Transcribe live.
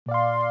Welcome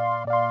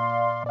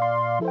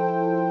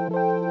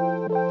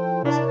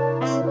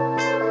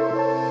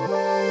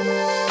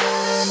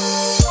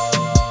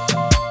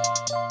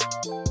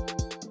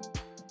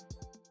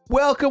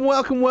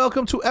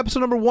to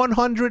episode number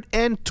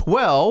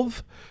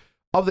 112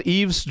 of the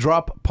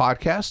Eavesdrop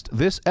podcast.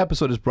 This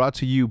episode is brought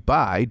to you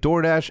by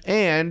DoorDash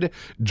and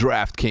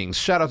DraftKings.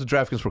 Shout out to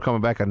DraftKings for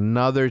coming back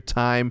another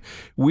time.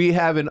 We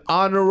have an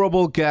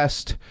honorable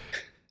guest,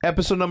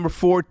 episode number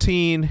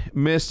 14,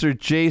 Mr.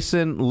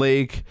 Jason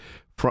Lake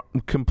from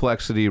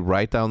Complexity,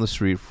 right down the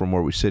street from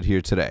where we sit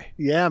here today.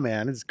 Yeah,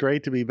 man, it's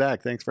great to be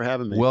back. Thanks for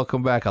having me.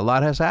 Welcome back. A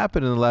lot has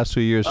happened in the last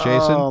 2 years,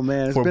 Jason. Oh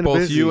man, it's for been both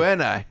busy. you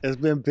and I. It's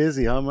been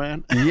busy, huh,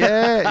 man?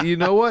 Yeah, you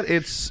know what?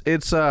 It's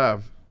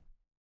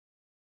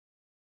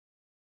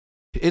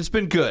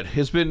been good.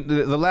 It's been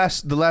the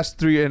last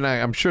three, and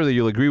I'm sure that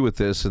you'll agree with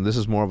this. And this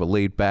is more of a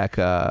laid back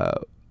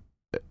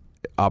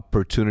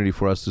opportunity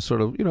for us to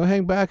sort of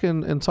hang back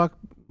and talk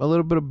a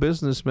little bit of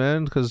business,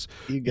 man, because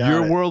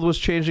your world was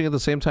changing at the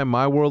same time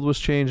my world was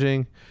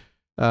changing,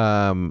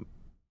 and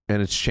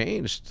it's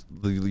changed.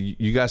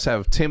 You guys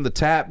have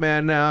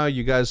Timthetatman now.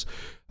 You guys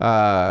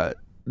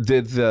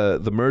did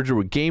the merger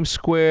with Game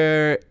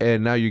Square,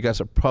 and now you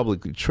guys are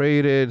publicly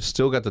traded.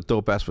 Still got the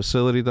dope ass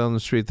facility down the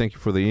street. Thank you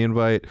for the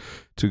invite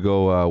to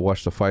go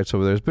watch the fights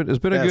over there. It's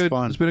been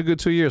a good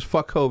 2 years.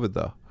 Fuck COVID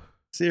though.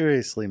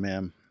 Seriously,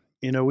 man.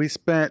 We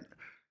spent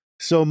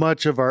so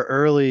much of our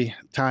early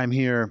time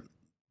here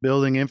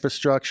building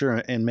infrastructure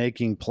and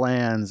making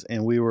plans,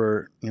 and we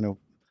were,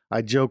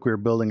 I joke we were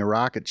building a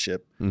rocket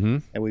ship,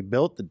 and we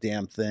built the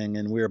damn thing,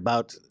 and we were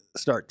about to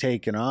start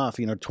taking off.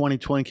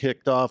 2020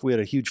 kicked off. We had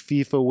a huge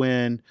FIFA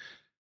win.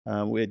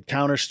 We had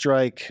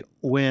Counter-Strike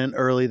win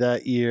early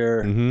that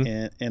year,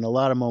 and a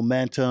lot of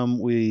momentum.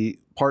 We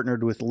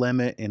partnered with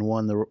Limit and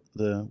won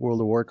the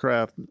World of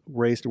Warcraft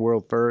Race to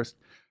World First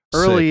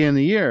early in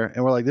the year,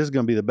 and we're like, this is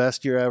going to be the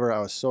best year ever. I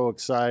was so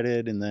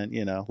excited, and then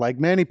like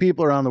many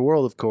people around the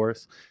world, of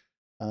course,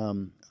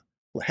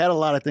 had a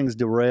lot of things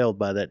derailed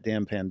by that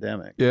damn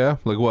pandemic. Yeah,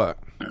 like what?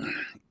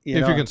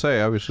 If you can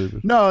say,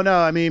 obviously. No,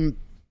 I mean,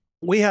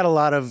 we had a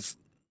whole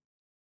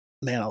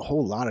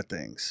lot of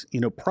things.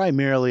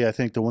 Primarily, I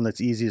think the one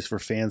that's easiest for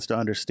fans to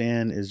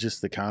understand is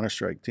just the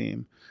Counter-Strike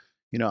team.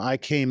 I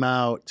came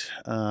out,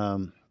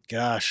 I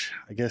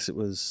guess it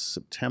was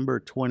September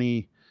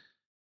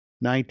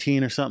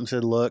 2019 or something,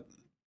 said, look,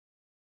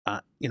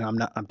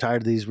 I'm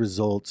tired of these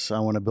results. I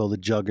want to build a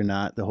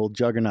juggernaut. The whole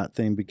juggernaut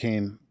thing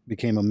became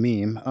a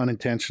meme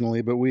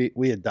unintentionally, but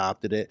we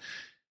adopted it.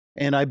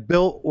 And I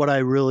built what I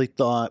really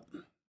thought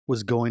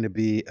was going to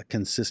be a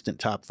consistent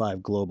top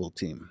 5 global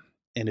team.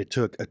 And it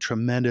took a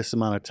tremendous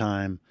amount of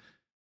time,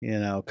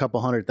 a couple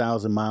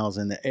 100,000 miles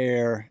in the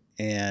air,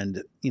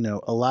 and,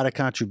 a lot of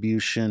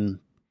contribution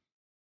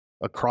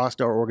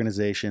across our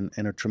organization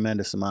and a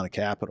tremendous amount of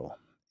capital.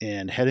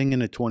 And heading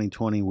into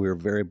 2020, we were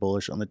very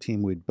bullish on the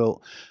team we'd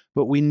built,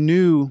 but we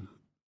knew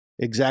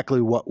exactly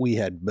what we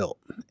had built.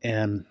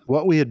 And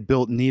what we had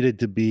built needed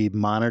to be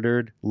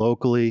monitored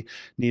locally,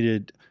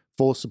 needed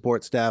full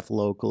support staff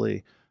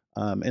locally,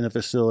 in the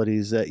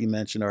facilities that you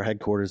mentioned, our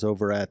headquarters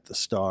over at the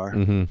Star.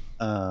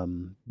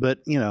 But,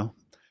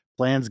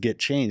 plans get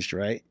changed,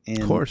 right?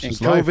 And, of course, and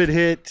COVID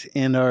hit,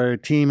 and our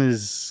team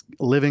is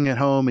living at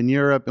home in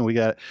Europe, and we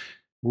got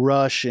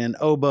Rush and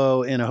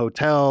Obo in a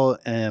hotel,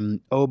 and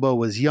Obo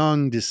was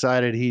young,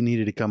 decided he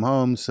needed to come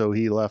home, so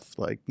he left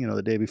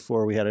the day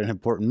before we had an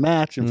important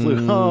match and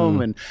flew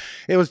home, and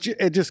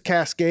it just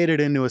cascaded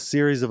into a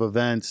series of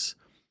events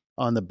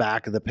on the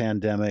back of the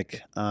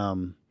pandemic.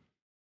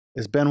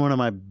 It's been one of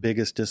my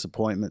biggest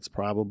disappointments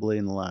probably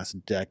in the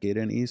last decade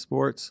in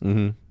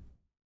esports.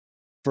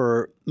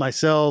 For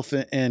myself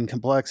and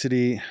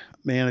Complexity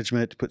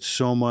Management to put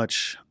so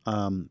much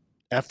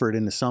effort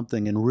into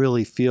something and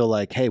really feel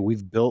like, hey,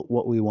 we've built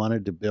what we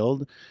wanted to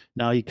build.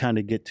 Now you kind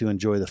of get to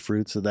enjoy the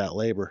fruits of that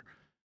labor.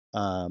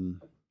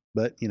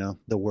 But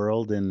the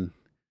world and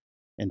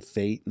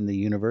fate and the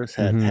universe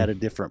had a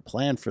different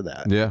plan for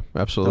that. Yeah,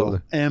 absolutely.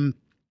 So, and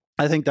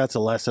I think that's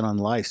a lesson on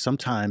life.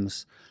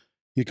 Sometimes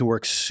you can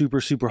work super,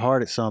 super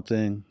hard at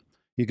something.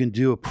 You can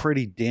do a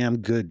pretty damn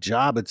good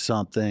job at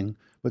something,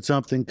 but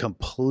something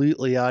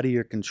completely out of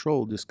your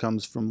control just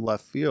comes from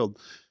left field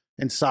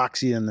and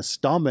socks you in the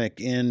stomach.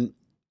 And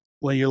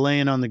when you're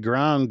laying on the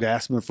ground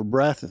gasping for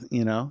breath,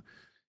 you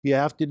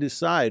have to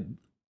decide,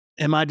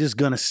 am I just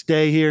going to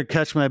stay here,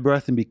 catch my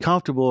breath and be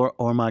comfortable,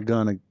 or am I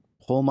going to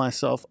pull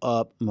myself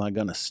up? Am I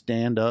going to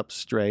stand up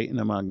straight, and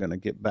am I going to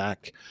get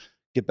back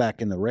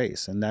in the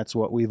race? And that's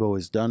what we've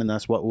always done, and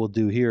that's what we'll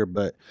do here.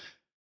 But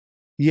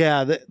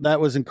yeah, that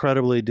was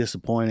incredibly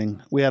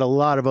disappointing. We had a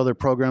lot of other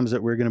programs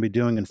that we were going to be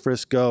doing in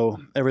Frisco,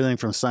 everything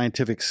from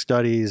scientific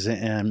studies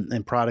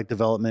and product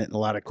development, and a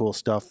lot of cool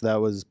stuff that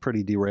was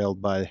pretty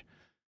derailed by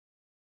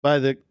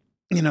the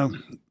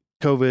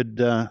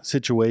COVID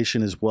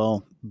situation as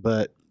well.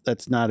 But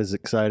that's not as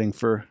exciting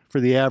for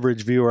the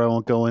average viewer. I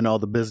won't go into all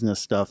the business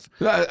stuff.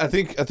 I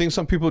think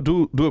some people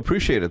do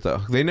appreciate it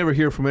though. They never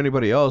hear from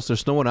anybody else.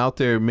 There's no one out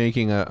there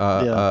making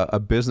a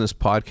business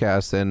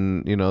podcast,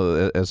 and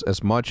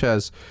as much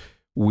as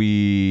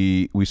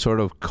we sort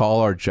of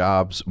call our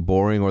jobs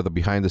boring or the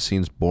behind the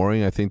scenes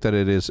boring, I think that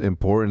it is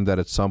important that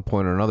at some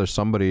point or another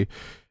somebody,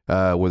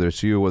 whether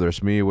it's you, whether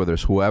it's me, whether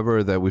it's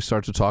whoever, that we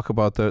start to talk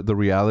about the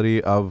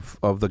reality of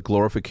the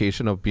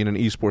glorification of being an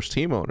esports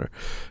team owner,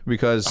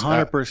 because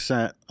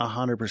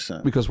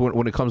 100%. Because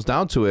when it comes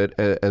down to it,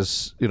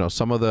 as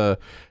some of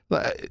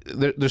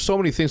there's so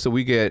many things that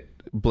we get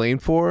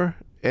blamed for.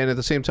 And at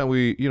the same time,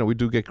 we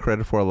do get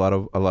credit for a lot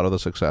of the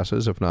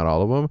successes, if not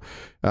all of them.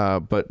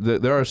 But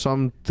there are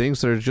some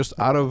things that are just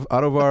out of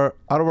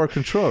our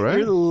control, right?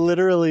 You're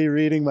literally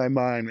reading my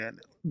mind, man.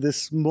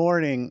 This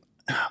morning,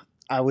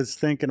 I was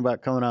thinking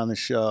about coming on the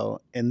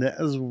show, and that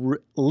was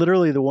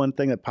literally the one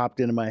thing that popped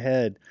into my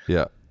head.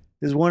 Yeah,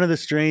 is one of the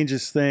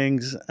strangest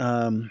things.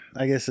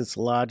 I guess it's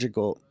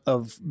logical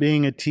of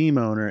being a team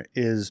owner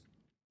is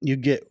you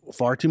get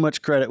far too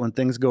much credit when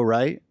things go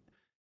right,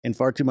 and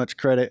far too much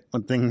credit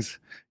when things,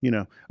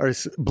 or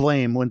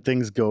blame when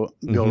things go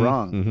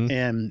wrong. Mm-hmm.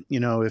 And,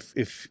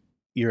 if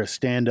you're a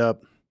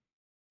stand-up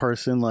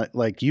person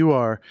like you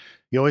are,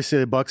 you always say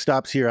the buck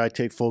stops here. I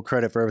take full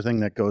credit for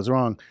everything that goes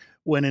wrong.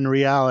 When in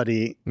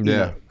reality,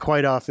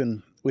 quite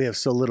often we have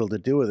so little to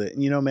do with it.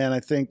 And, man, I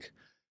think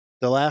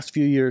the last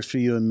few years for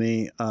you and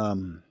me,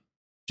 I've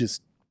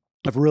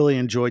really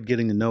enjoyed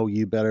getting to know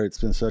you better. It's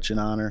been such an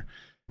honor.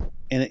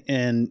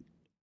 And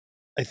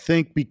I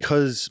think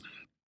because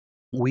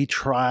we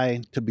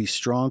try to be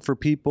strong for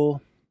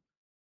people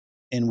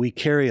and we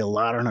carry a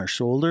lot on our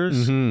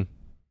shoulders. Mm-hmm.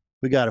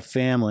 We got a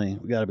family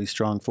we got to be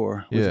strong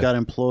for. We've got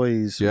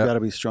employees we got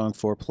to be strong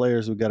for.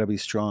 Players we got to be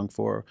strong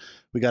for.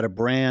 We got a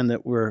brand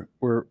that we're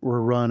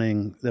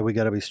running that we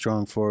got to be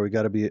strong for. We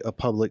got to be a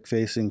public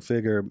facing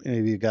figure.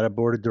 Maybe you got a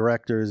board of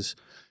directors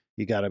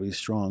you got to be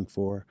strong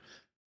for.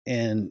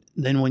 And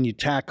then when you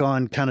tack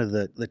on kind of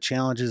the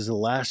challenges of the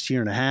last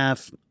year and a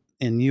half,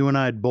 and you and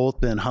I had both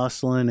been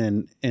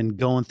hustling and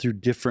going through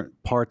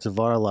different parts of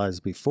our lives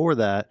before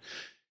that,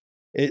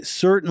 it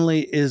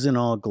certainly isn't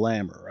all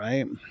glamour,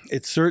 right?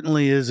 It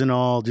certainly isn't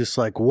all just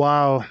like,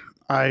 wow,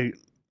 I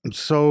am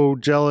so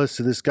jealous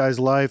of this guy's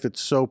life. It's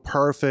so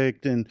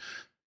perfect. And,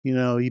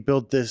 he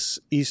built this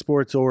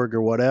esports org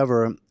or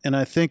whatever. And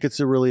I think it's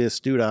a really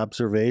astute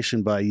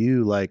observation by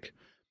you. Like,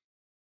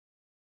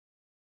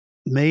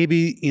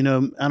 maybe, I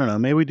don't know,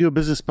 maybe we do a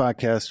business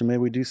podcast or maybe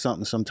we do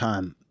something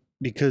sometime.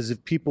 Because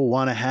if people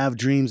want to have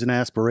dreams and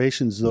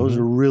aspirations, those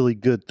are really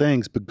good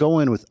things. But go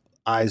in with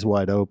eyes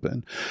wide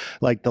open.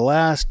 Like the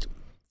last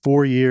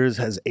 4 years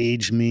has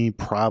aged me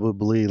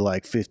probably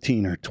like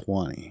 15 or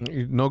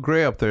 20. No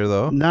gray up there,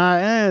 though.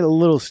 Nah,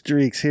 little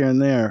streaks here and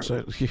there.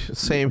 So,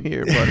 same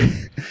here, buddy.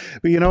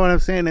 But you know what I'm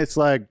saying? It's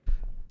like,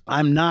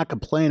 I'm not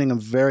complaining. I'm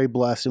very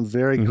blessed. I'm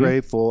very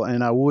grateful.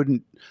 And I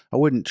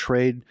wouldn't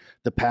trade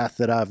the path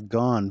that I've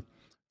gone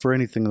for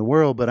anything in the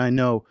world. But I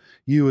know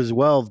you as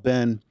well have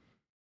been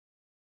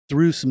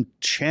through some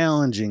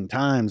challenging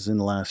times in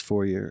the last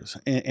 4 years.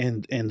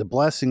 And the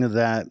blessing of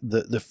that,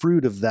 the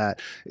fruit of that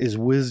is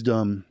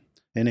wisdom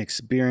and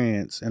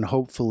experience and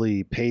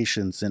hopefully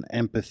patience and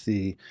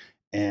empathy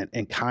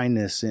and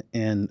kindness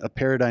and a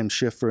paradigm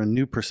shift for a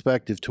new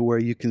perspective to where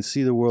you can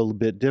see the world a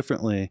bit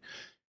differently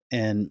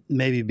and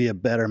maybe be a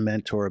better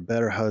mentor, a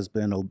better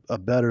husband, a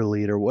better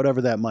leader, whatever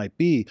that might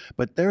be.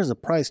 But there's a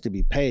price to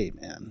be paid,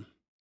 man.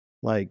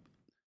 Like,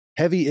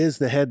 heavy is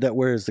the head that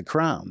wears the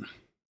crown.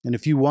 And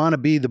if you want to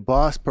be the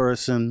boss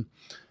person,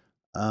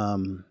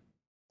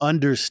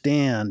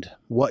 understand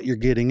what you're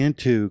getting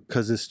into,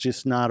 because it's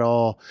just not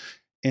all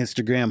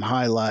Instagram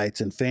highlights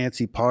and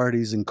fancy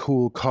parties and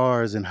cool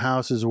cars and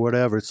houses or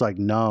whatever. It's like,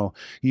 no,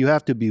 you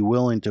have to be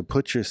willing to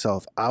put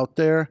yourself out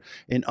there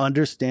and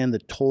understand the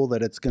toll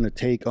that it's going to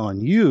take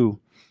on you,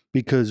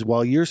 because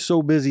while you're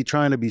so busy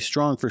trying to be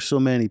strong for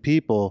so many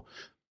people,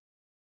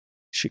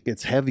 shit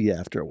gets heavy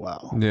after a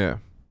while. Yeah.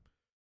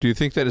 Do you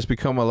think that it's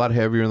become a lot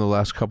heavier in the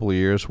last couple of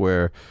years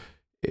where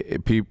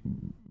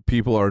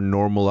people are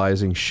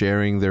normalizing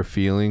sharing their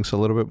feelings a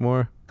little bit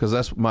more? Because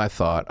that's my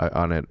thought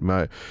on it.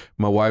 My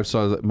wife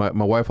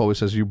always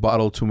says, you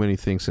bottle too many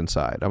things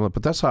inside. I'm like,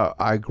 but that's how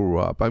I grew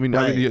up. I mean,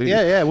 right.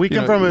 We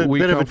come from a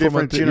bit of a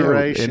different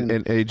generation,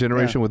 and a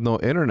generation with no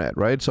internet,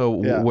 right? So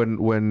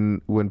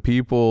when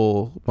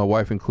people, my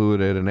wife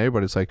included, and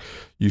everybody, it's like,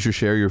 you should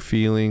share your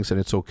feelings, and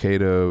it's okay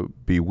to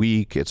be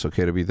weak. It's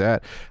okay to be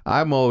that.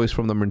 I'm always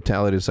from the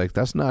mentality, it's like,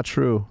 that's not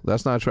true.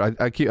 That's not true.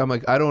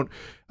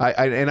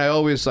 I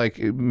always like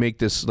make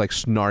this like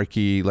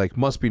snarky, like,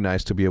 must be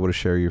nice to be able to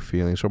share your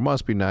feelings, or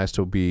must be nice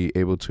to be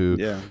able to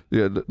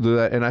do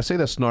that. And I say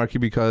that snarky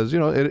because,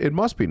 it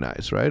must be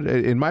nice, right?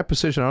 In my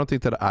position, I don't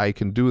think that I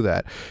can do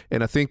that.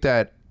 And I think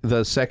that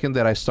the second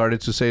that I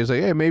started to say is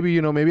like, hey, maybe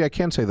I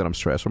can say that I'm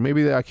stressed, or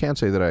maybe I can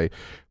say that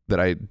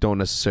I don't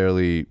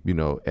necessarily,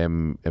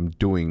 am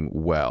doing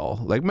well,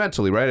 like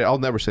mentally, right? I'll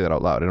never say that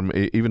out loud. And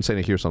even saying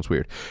it here sounds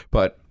weird,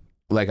 but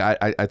like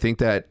I think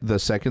that the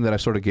second that I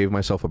sort of gave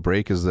myself a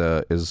break is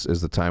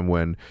the time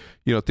when,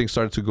 you know, things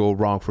started to go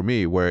wrong for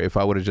me, where if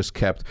I would have just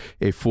kept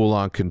a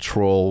full-on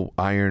control,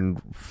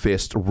 iron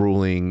fist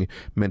ruling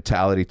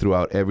mentality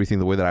throughout everything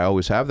the way that I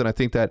always have, then I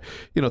think that,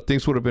 you know,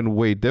 things would have been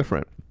way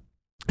different.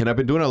 And I've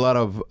been doing a lot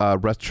of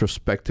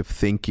retrospective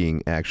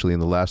thinking actually in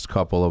the last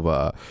couple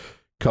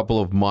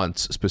of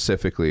months,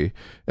 specifically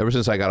ever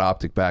since I got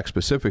Optic back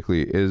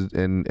specifically,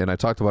 and I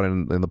talked about it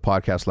in the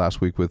podcast last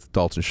week with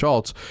Dalton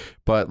Schultz.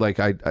 But like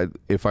I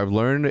if I've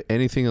learned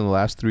anything in the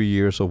last 3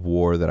 years of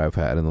war that I've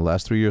had, in the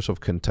last 3 years of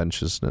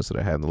contentiousness that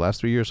I had, in the last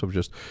 3 years of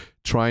just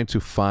trying to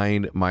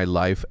find my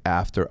life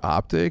after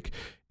Optic,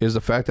 is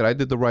the fact that I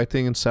did the right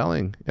thing in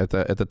selling at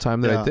the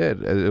time that I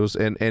did. It was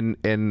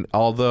and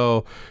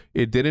although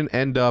it didn't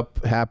end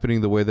up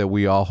happening the way that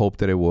we all hoped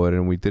that it would,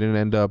 and we didn't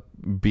end up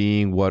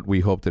being what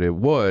we hoped that it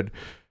would,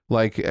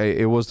 like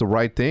it was the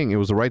right thing. It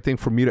was the right thing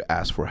for me to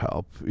ask for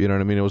help. You know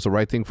what I mean? It was the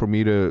right thing for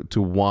me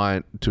to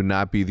want to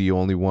not be the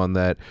only one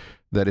that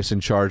is in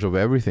charge of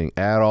everything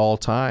at all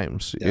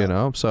times, you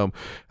know? So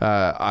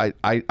I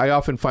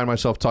often find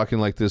myself talking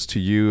like this to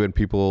you and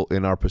people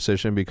in our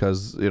position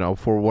because, you know,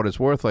 for what it's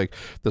worth, like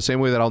the same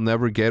way that I'll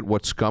never get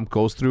what Scump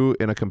goes through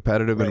in a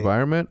competitive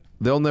environment,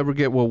 they'll never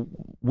get what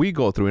we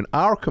go through in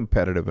our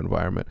competitive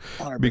environment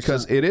 100%.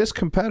 Because it is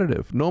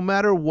competitive. No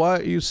matter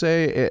what you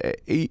say,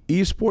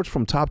 esports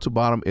from top to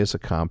bottom is a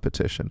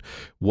competition.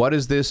 What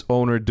is this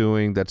owner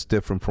doing that's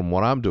different from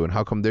what I'm doing?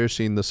 How come they're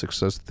seeing the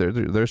success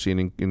they're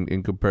seeing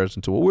in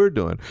comparison to what we're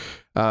doing?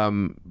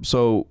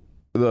 So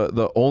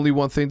the only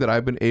one thing that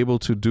I've been able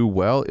to do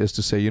well is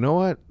to say, you know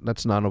what,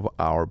 that's none of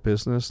our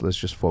business. Let's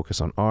just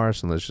focus on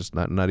ours, and let's just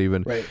not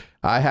even. Right.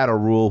 I had a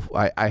rule.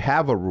 I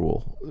have a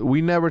rule.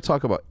 We never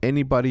talk about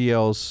anybody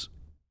else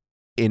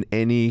in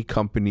any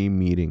company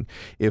meeting.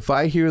 If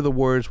I hear the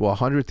words, well,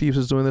 100 Thieves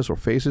is doing this or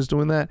Face is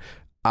doing that,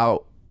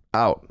 out.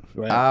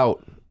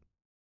 Focus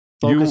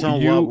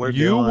on what we're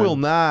you doing. will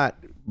not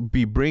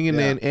be bringing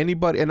in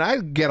anybody. And I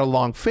get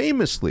along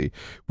famously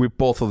with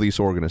both of these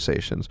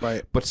organizations.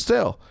 Right. But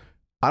still,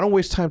 I don't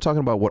waste time talking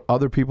about what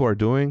other people are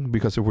doing,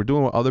 because if we're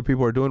doing what other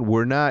people are doing,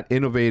 we're not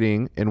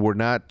innovating and we're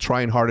not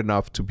trying hard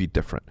enough to be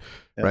different.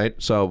 Yep. Right.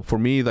 So for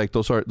me, like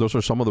those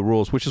are some of the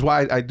rules, which is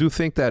why I do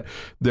think that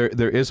there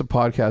is a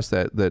podcast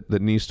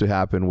that needs to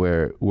happen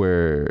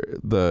where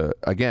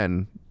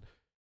the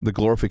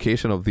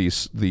glorification of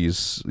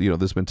these, you know,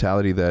 this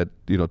mentality that,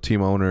 you know,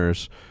 team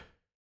owners,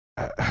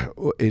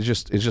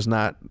 is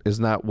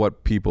not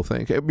what people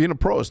think. Being a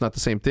pro is not the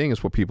same thing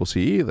as what people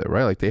see either,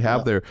 right? Like they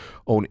have their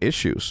own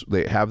issues,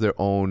 they have their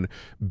own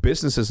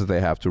businesses that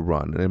they have to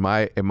run. Am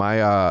I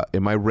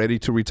ready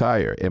to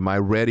retire? Am I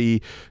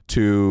ready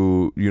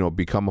to, you know,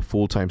 become a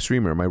full-time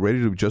streamer? Am I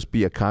ready to just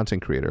be a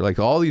content creator? Like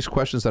all these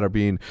questions that are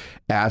being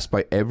asked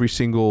by every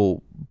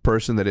single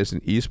person that is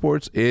in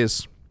esports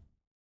is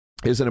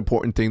an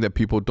important thing that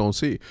people don't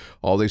see.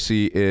 All they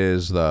see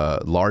is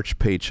the large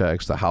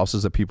paychecks, the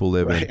houses that people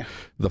live in,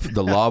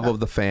 the love of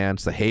the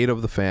fans, the hate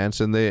of the fans,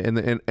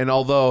 and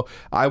although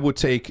I would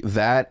take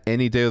that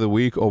any day of the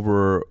week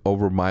over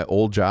my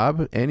old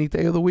job any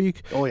day of the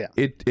week. Oh yeah,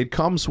 it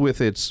comes with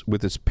its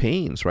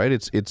pains,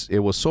 right? It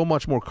was so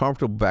much more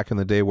comfortable back in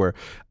the day where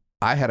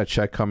I had a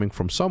check coming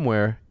from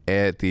somewhere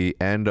at the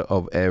end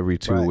of every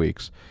 2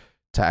 weeks.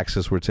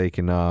 Taxes were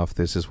taken off.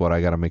 This is what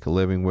I got to make a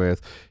living with.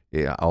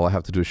 Yeah, all I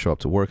have to do is show up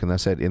to work, and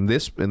that's it. In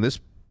this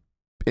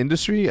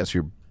industry, as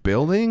you're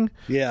building,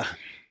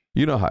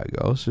 you know how it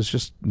goes. It's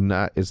just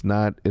not. It's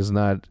not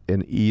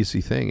an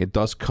easy thing. It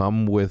does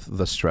come with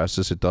the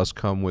stresses. It does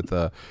come with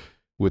the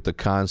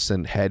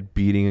constant head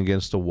beating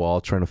against the wall,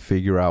 trying to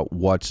figure out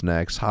what's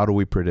next. How do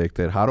we predict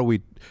it? How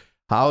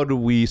do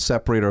we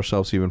separate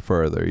ourselves even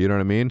further? You know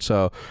what I mean?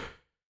 So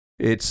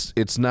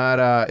it's not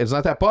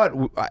that, but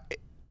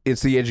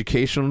it's the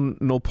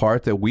educational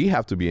part that we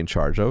have to be in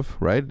charge of,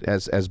 right?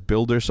 As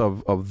builders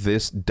of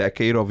this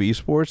decade of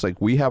esports,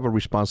 like we have a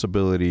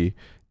responsibility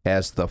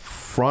as the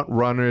front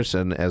runners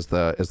and as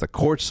the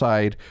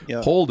courtside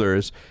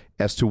holders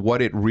as to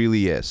what it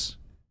really is,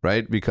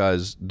 right?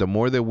 Because the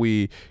more that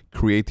we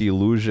create the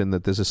illusion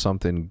that this is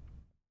something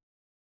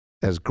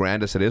as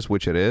grand as it is,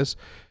 which it is,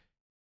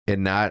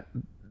 and not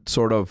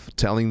sort of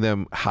telling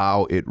them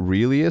how it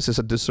really is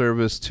a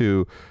disservice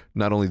to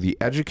not only the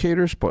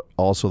educators but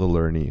also the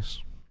learnees.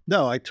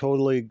 No, I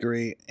totally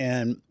agree.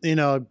 And you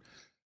know,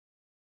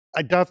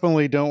 I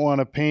definitely don't want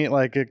to paint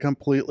like a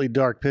completely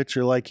dark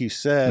picture like you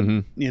said.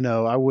 Mm-hmm. You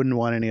know, I wouldn't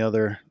want any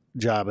other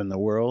job in the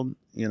world.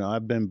 You know,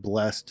 I've been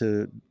blessed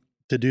to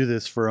do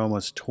this for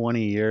almost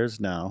 20 years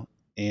now,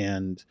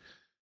 and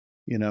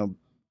you know,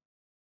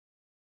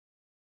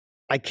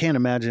 I can't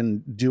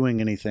imagine doing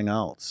anything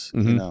else.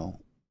 Mm-hmm. You know,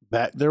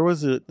 there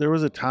was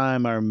a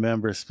time I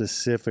remember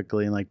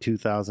specifically in like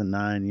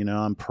 2009, you know,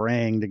 I'm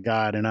praying to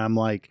God and I'm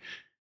like,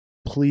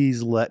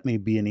 please let me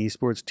be an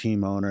esports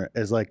team owner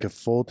as like a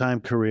full-time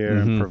career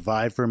and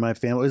provide for my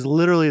family. It was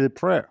literally the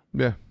prayer.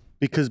 Yeah.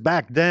 Because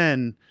back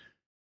then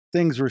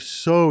things were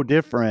so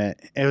different.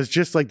 It was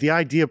just like the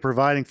idea of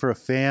providing for a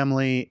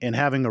family and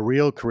having a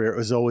real career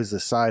was always a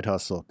side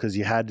hustle because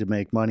you had to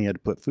make money, you had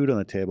to put food on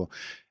the table.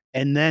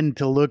 And then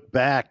to look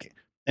back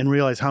and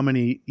realize how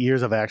many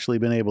years I've actually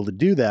been able to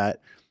do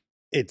that,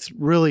 it's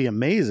really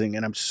amazing.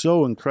 And I'm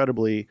so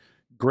incredibly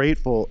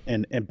grateful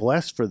and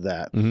blessed for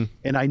that. Mm-hmm.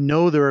 And I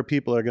know there are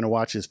people that are going to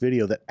watch this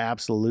video that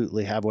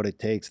absolutely have what it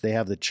takes. They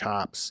have the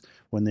chops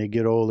when they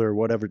get older or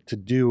whatever to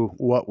do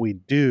what we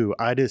do.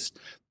 I just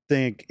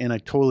think, and I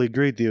totally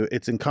agree with you,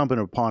 it's incumbent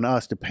upon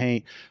us to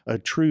paint a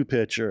true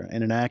picture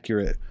and an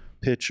accurate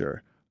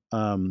picture.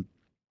 You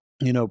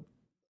know,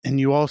 and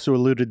you also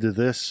alluded to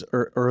this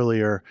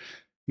earlier,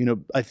 you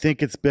know, I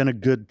think it's been a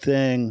good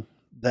thing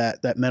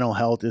that mental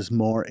health is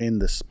more in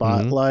the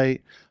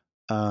spotlight,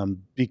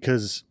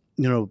 because,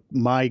 you know,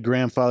 my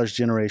grandfather's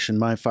generation,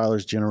 my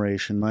father's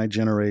generation, my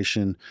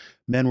generation,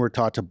 men were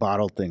taught to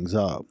bottle things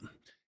up.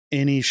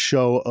 Any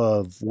show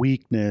of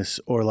weakness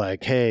or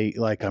like, hey,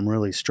 like I'm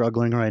really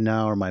struggling right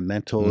now, or my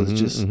mental is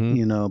just,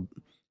 you know,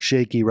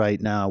 shaky right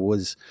now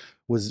was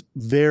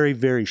very,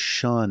 very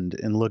shunned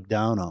and looked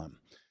down on.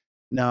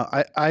 Now,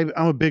 I'm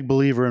a big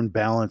believer in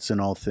balance in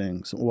all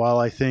things. While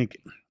I think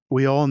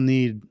we all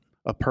need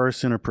a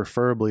person or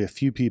preferably a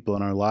few people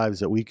in our lives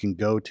that we can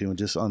go to and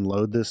just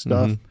unload this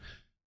stuff.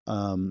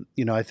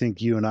 You know, I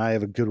think you and I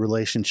have a good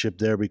relationship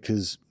there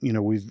because, you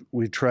know,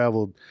 we've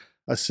traveled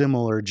a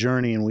similar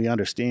journey and we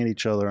understand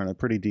each other on a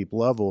pretty deep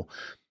level.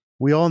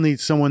 We all need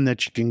someone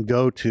that you can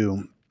go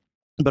to.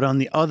 But on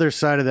the other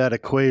side of that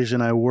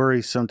equation, I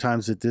worry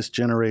sometimes that this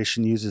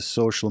generation uses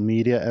social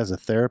media as a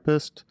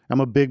therapist.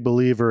 I'm a big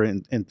believer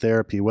in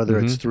therapy, whether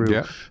it's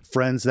through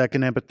friends that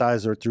can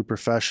empathize or through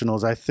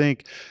professionals. I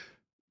think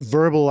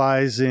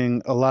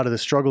verbalizing a lot of the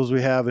struggles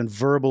we have and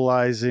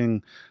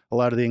verbalizing a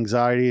lot of the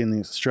anxiety and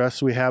the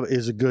stress we have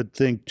is a good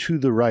thing to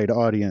the right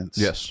audience.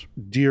 Yes.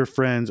 Dear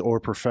friends or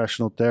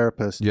professional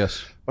therapists.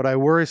 Yes. But I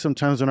worry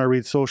sometimes when I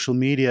read social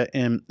media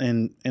and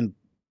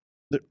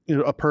you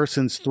know, a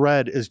person's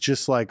thread is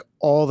just like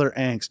all their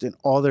angst and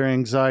all their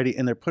anxiety,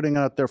 and they're putting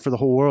out there for the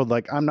whole world.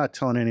 Like, I'm not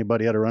telling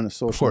anybody how to run a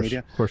social media.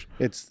 Of course.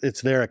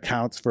 It's their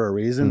accounts for a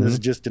reason. This is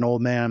just an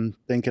old man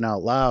thinking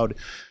out loud.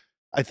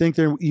 I think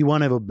you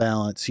want to have a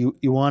balance. You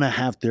want to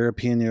have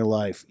therapy in your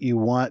life. You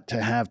want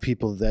to have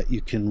people that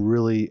you can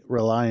really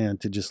rely on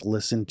to just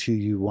listen to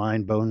you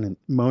whine, moan,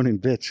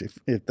 and bitch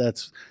if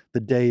that's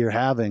the day you're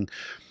having.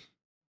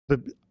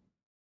 But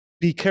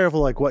be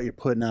careful like what you're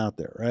putting out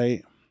there,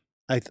 right?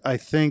 I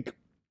think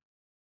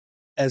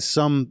as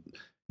some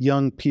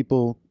young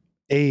people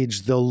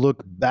age, they'll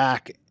look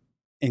back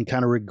and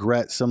kind of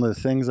regret some of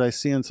the things I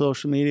see on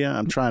social media.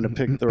 I'm trying to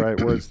pick the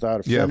right words without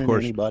offending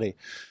anybody.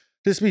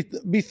 Just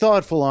be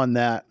thoughtful on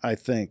that, I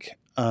think,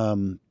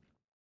 and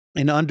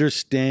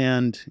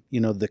understand,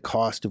 you know, the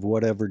cost of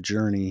whatever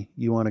journey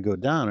you want to go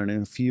down.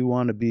 And if you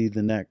want to be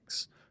the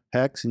next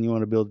Hex and you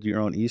want to build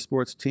your own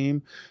esports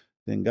team,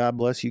 then God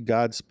bless you,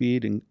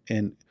 Godspeed,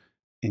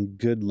 and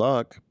good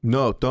luck.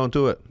 No, don't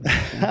do it.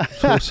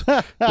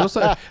 Hector,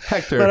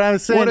 but I'm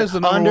saying, what is the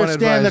number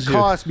understand one the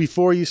cost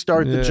before you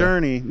start the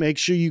journey. Make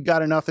sure you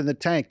got enough in the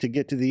tank to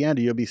get to the end,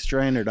 or you'll be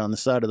stranded on the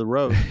side of the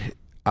road.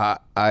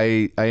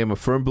 I am a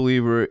firm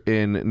believer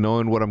in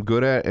knowing what I'm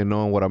good at and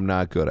knowing what I'm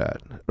not good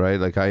at, right?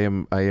 Like I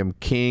am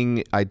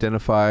king.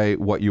 Identify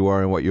what you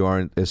are and what you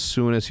aren't as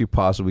soon as you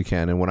possibly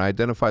can. And when I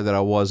identified that I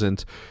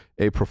wasn't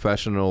a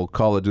professional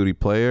Call of Duty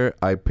player,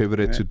 I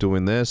pivoted to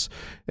doing this,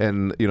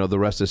 and you know, the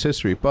rest is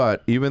history.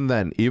 But even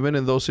then, even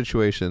in those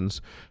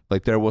situations,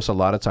 like there was a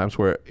lot of times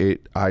where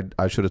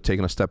I should have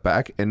taken a step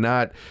back and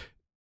not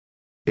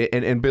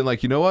and been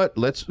like, you know what,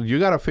 you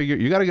got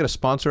to get a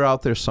sponsor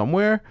out there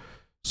somewhere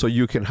so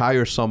you can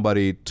hire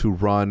somebody to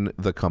run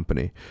the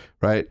company,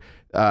 right?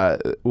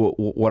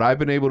 What I've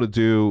been able to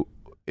do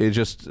is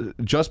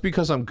just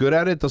because I'm good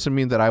at it doesn't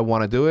mean that I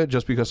want to do it.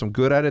 Just because I'm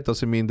good at it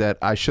doesn't mean that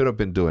I should have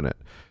been doing it.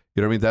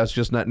 You know what I mean? That's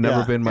just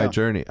never been my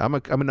journey. I'm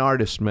an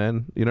artist,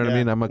 man. You know what I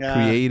mean? I'm a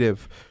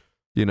creative,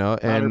 you know,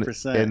 and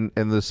 100%.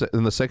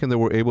 and the second that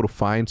we're able to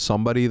find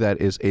somebody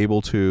that is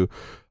able to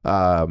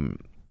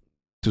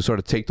sort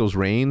of take those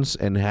reins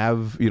and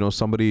have, you know,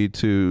 somebody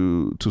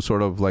to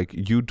sort of like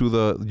you do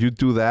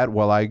that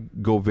while I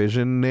go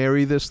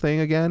visionary this thing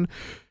again.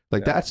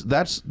 Like that's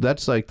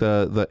like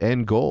the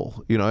end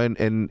goal, you know,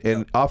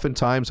 and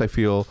oftentimes I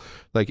feel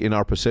like in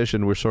our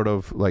position, we're sort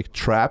of like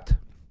trapped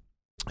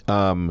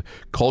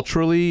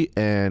culturally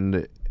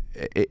and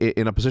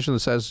in a position that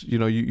says, you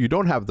know, you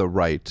don't have the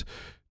right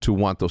to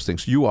want those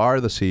things. You are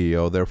the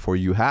CEO, therefore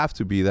you have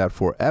to be that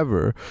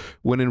forever.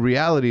 When in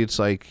reality, it's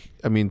like,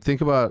 I mean,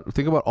 think about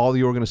all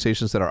the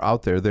organizations that are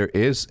out there. There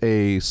is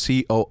a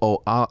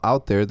COO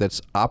out there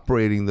that's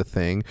operating the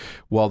thing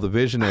while the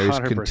visionaries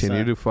 100%.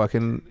 Continue to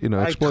fucking, you know,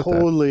 exploit that. I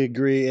totally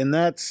agree. And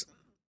that's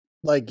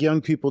like,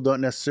 young people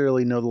don't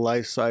necessarily know the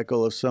life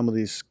cycle of some of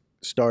these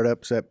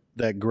startups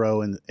that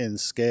grow and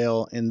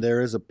scale. And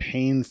there is a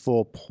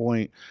painful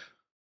point,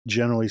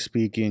 generally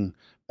speaking,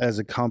 as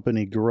a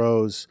company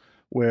grows,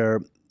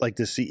 where like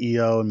the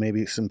CEO and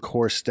maybe some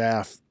core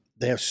staff,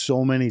 they have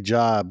so many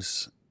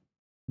jobs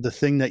the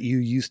thing that you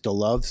used to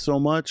love so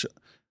much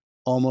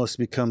almost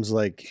becomes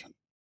like,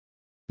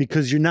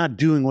 because you're not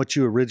doing what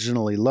you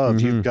originally loved.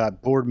 Mm-hmm. You've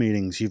got board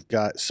meetings, you've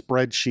got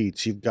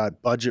spreadsheets, you've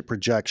got budget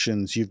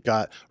projections, you've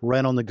got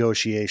rental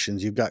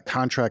negotiations, you've got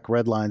contract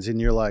red lines, and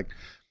you're like,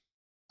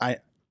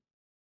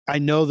 I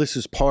know this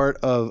is part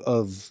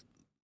of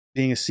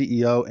being a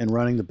CEO and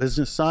running the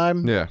business side.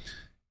 Yeah.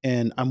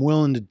 And I'm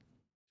willing to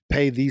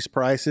pay these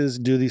prices,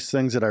 do these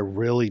things that I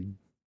really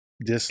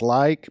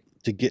dislike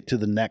to get to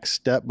the next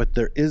step. But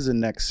there is a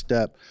next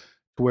step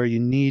where you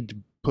need to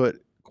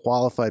put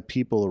qualified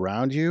people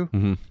around you,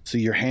 mm-hmm. so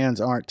your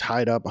hands aren't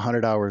tied up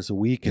 100 hours a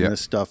week in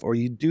this stuff, or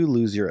you do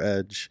lose your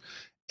edge.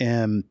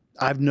 And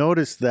I've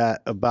noticed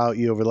that about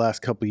you over the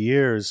last couple of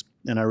years,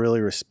 and I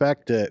really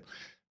respect it,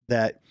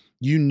 that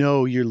you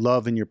know your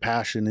love and your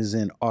passion is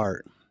in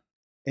art,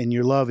 and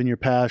your love and your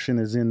passion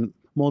is in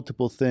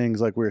multiple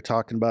things like we were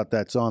talking about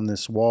that's on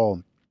this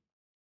wall.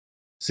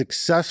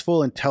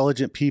 Successful,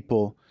 intelligent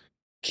people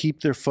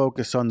keep their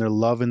focus on their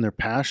love and their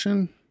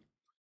passion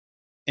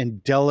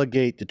and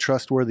delegate to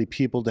trustworthy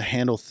people to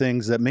handle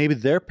things that maybe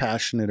they're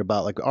passionate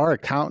about. Like our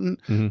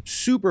accountant, mm-hmm.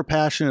 super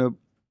passionate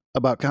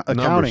about accounting.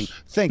 Numbers.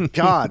 Thank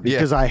God,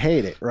 because I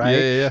hate it, right?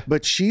 Yeah.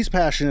 But she's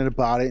passionate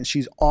about it, and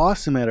she's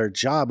awesome at her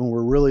job, and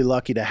we're really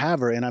lucky to have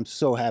her, and I'm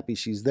so happy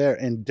she's there.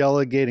 And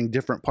delegating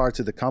different parts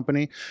of the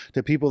company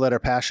to people that are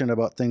passionate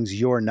about things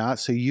you're not,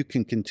 so you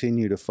can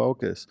continue to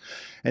focus.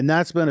 And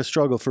that's been a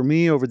struggle for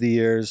me over the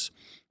years,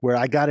 where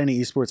I got into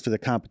esports for the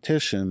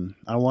competition.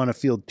 I want to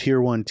field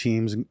tier 1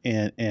 teams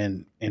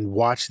and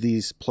watch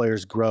these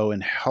players grow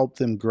and help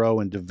them grow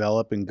and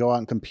develop and go out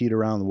and compete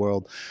around the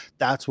world.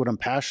 That's what I'm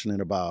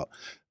passionate about.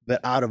 But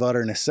out of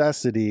utter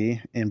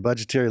necessity and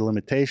budgetary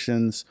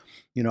limitations,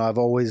 you know, I've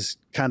always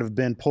kind of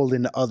been pulled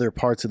into other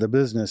parts of the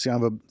business. You know,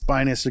 I have a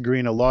finance degree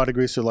and a law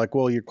degree. So like,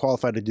 well, you're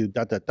qualified to do ...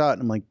 And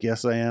I'm like,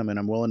 yes, I am. And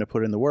I'm willing to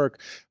put in the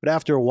work. But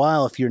after a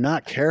while, if you're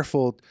not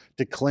careful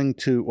to cling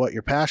to what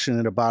you're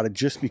passionate about, it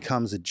just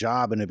becomes a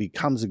job and it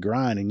becomes a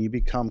grind, and you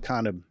become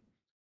kind of,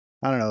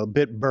 I don't know, a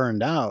bit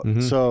burned out.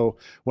 Mm-hmm. So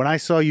when I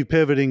saw you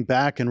pivoting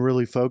back and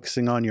really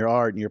focusing on your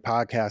art and your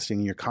podcasting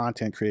and your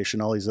content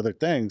creation, all these other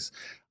things,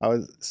 I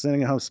was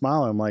sitting at home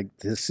smiling. I'm like,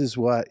 this is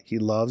what he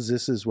loves.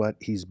 This is what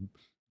he's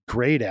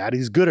great at.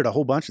 He's good at a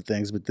whole bunch of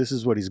things, but this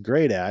is what he's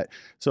great at.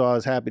 So I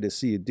was happy to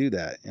see you do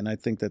that. And I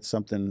think that's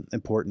something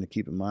important to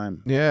keep in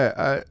mind.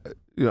 Yeah.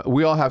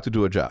 We all have to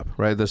do a job,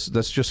 right? That's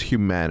just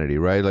humanity,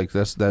 right? Like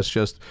that's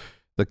just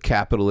the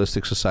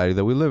capitalistic society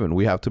that we live in.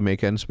 We have to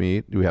make ends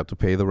meet. We have to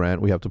pay the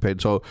rent. We have to pay.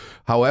 So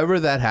however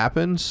that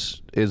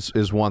happens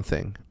is one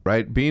thing,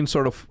 right? Being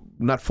sort of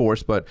not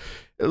forced, but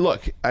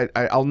look,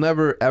 I'll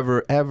never,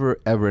 ever,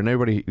 ever, ever, and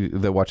everybody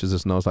that watches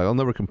this knows, like, I'll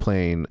never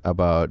complain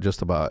about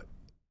just about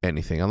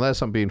anything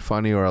unless I'm being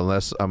funny or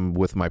unless I'm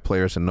with my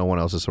players and no one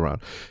else is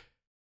around.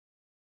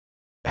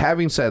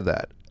 Having said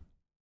that,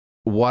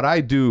 what I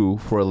do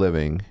for a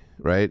living,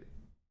 right,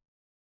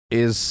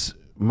 is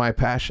my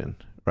passion.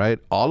 Right,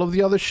 all of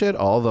the other shit,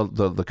 all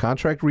the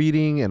contract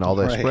reading and all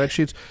the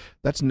spreadsheets,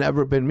 that's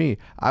never been me.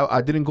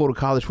 I didn't go to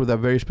college for that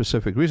very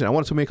specific reason. I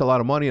wanted to make a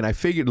lot of money,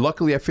 and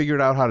luckily I figured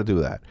out how to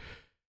do that.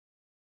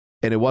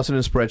 And it wasn't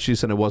in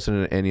spreadsheets, and it wasn't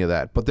in any of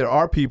that. But there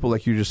are people,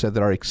 like you just said,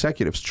 that are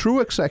executives,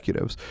 true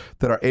executives,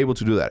 that are able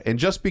to do that. And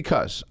just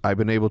because I've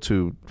been able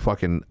to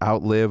fucking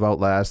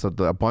outlast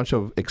a bunch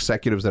of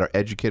executives that are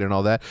educated and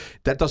all that,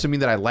 that doesn't mean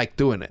that I like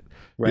doing it.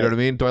 Right. You know what I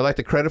mean? Do I like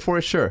the credit for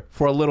it? Sure.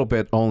 For a little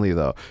bit only,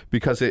 though,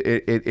 because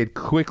it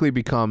quickly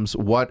becomes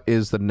what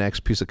is the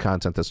next piece of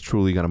content that's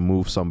truly going to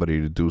move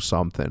somebody to do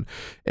something.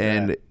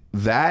 And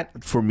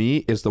that, for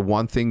me, is the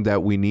one thing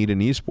that we need in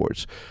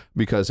esports,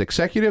 because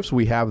executives,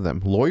 we have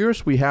them.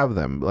 Lawyers, we have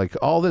them. Like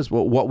all this,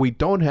 what we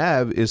don't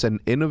have is an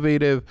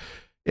innovative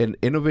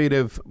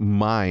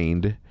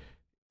mind,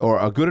 or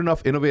a good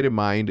enough innovative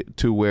mind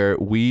to where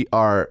we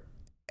are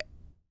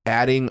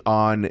adding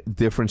on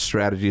different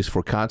strategies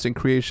for content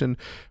creation.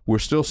 We're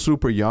still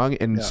super young,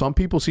 and some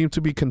people seem to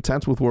be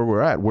content with where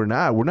we're at. We're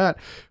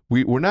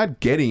not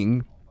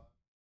getting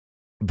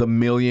the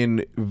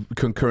million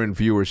concurrent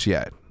viewers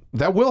yet.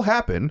 That will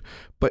happen,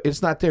 but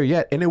it's not there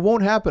yet, and it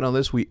won't happen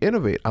unless we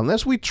innovate,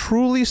 unless we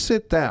truly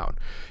sit down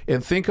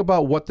and think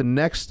about what the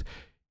next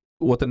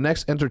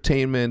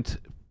entertainment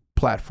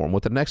platform,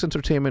 what the next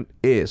entertainment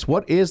is.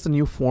 What is the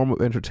new form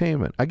of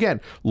entertainment?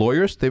 Again,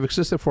 lawyers, they've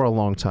existed for a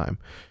long time.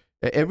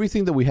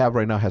 Everything that we have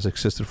right now has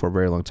existed for a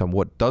very long time.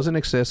 What doesn't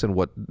exist and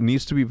what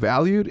needs to be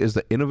valued is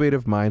the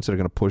innovative minds that are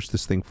going to push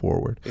this thing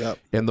forward. Yep.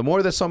 And the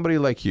more that somebody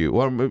like you,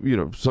 or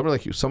somebody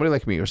like you, somebody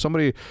like me, or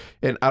somebody,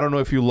 and I don't know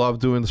if you love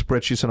doing the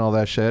spreadsheets and all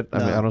that shit. I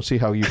mean, I don't see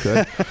how you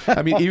could.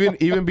 I mean,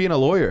 even being a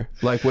lawyer,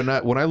 like when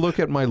I look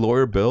at my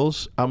lawyer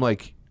bills, I'm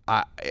like,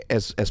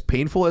 as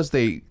painful as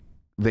they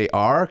they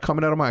are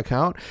coming out of my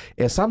account,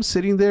 as I'm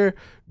sitting there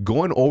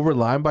going over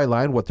line by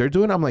line what they're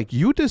doing, I'm like,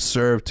 you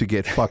deserve to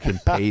get fucking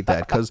paid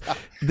that, because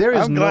there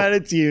is I'm glad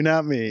it's you,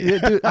 not me. Yeah,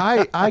 dude,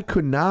 I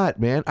could not,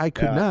 man. I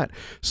could not.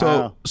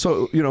 So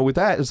with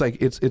that, it's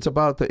like it's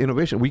about the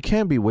innovation. We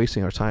can't be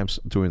wasting our time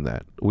doing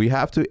that. We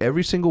have to,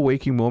 every single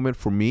waking moment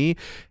for me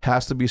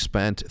has to be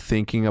spent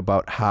thinking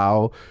about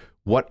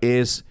what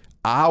is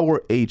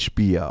our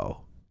HBO.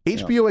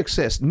 HBO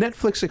exists.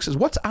 Netflix exists.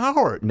 What's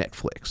our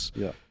Netflix?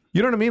 Yeah.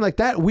 You know what I mean? Like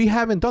that, we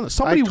haven't done it.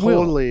 Somebody I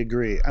totally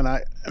agree. And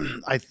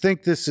I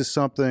think this is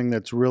something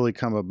that's really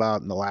come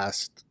about in the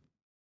last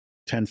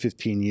 10,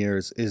 15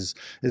 years is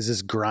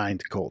this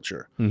grind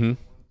culture. Mm-hmm.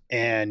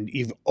 And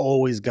you've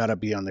always got to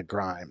be on the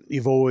grind.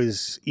 You've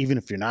always, even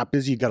if you're not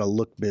busy, you got to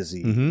look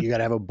busy. Mm-hmm. You got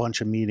to have a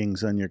bunch of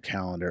meetings on your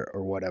calendar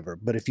or whatever.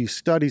 But if you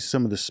study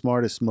some of the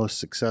smartest, most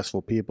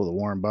successful people, the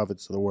Warren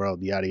Buffetts of the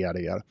world, yada,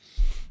 yada, yada,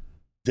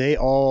 they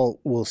all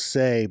will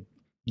say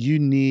you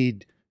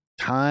need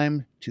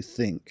time to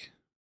think.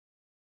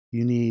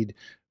 You need,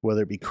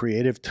 whether it be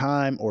creative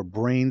time or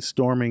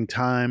brainstorming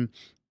time.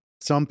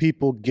 Some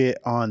people get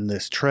on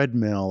this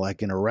treadmill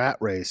like in a rat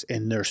race,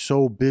 and they're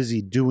so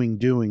busy doing.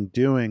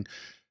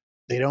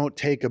 They don't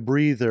take a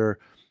breather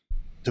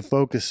to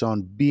focus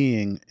on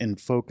being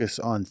and focus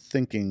on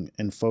thinking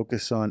and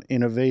focus on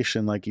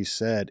innovation, like you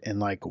said, and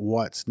like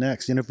what's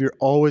next. And if you're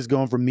always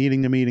going from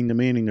meeting to meeting to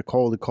meeting, to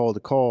call to call to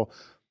call,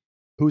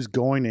 who's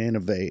going to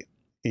innovate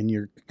in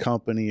your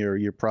company or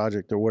your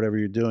project or whatever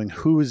you're doing?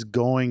 Who is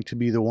going to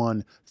be the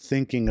one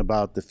thinking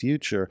about the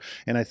future?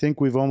 And I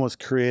think we've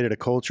almost created a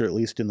culture, at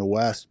least in the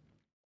West,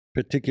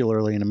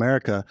 particularly in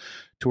America,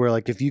 to where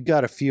like if you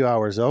got a few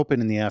hours open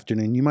in the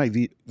afternoon, you might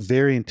be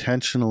very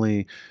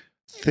intentionally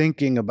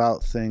thinking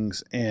about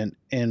things and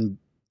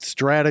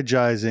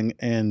strategizing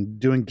and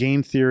doing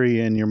game theory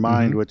in your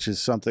mind, mm-hmm. which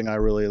is something I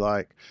really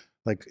like.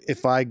 Like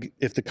if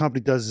the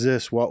company does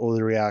this, what will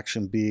the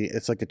reaction be?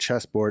 It's like a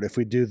chessboard. If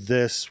we do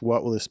this,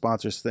 what will the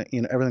sponsors think?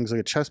 Everything's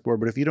like a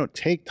chessboard. But if you don't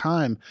take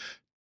time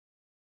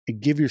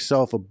and give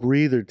yourself a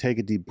breather, take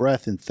a deep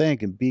breath and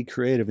think and be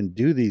creative and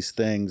do these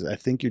things, I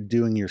think you're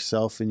doing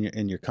yourself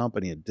and your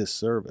company a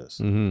disservice.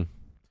 Mm-hmm.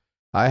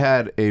 I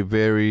had a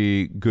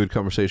very good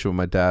conversation with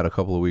my dad a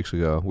couple of weeks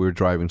ago. We were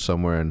driving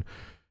somewhere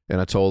and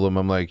I told him,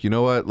 I'm like, you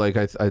know what? Like,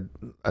 I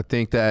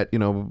think that,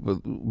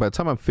 by the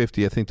time I'm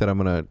 50, I think that I'm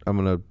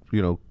gonna,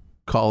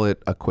 call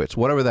it a quits,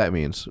 whatever that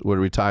means, we're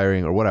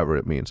retiring or whatever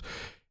it means.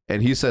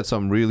 And he said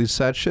some really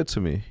sad shit to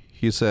me.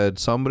 He said,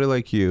 somebody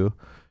like you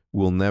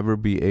will never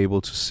be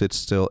able to sit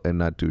still and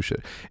not do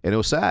shit. And it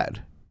was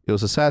sad. It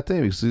was a sad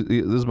thing because this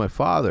is my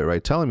father,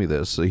 right, telling me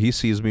this. So he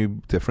sees me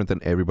different than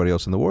everybody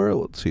else in the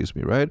world sees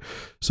me, right?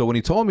 So when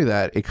he told me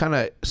that, it kind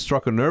of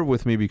struck a nerve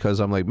with me because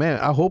I'm like, man,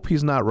 I hope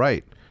he's not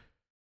right.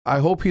 I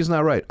hope he's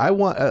not right. I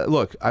want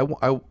look. I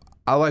want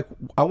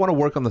to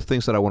work on the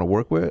things that I want to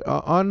work with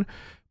on,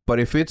 but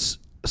if it's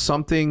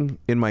something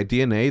in my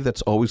DNA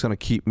that's always going to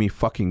keep me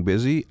fucking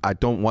busy, I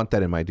don't want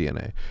that in my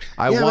DNA.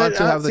 I want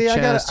to have the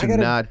chance to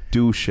not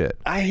do shit.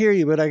 I hear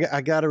you, but I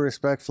got to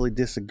respectfully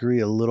disagree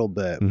a little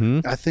bit.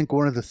 Mm-hmm. I think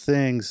one of the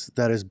things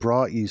that has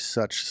brought you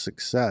such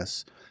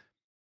success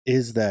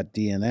is that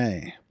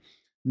DNA.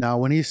 Now,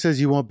 when he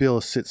says you won't be able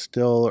to sit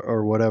still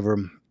or whatever,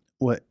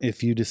 what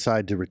if you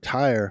decide to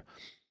retire?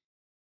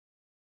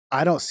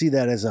 I don't see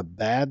that as a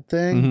bad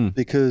thing, mm-hmm.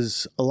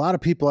 because a lot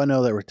of people I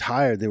know that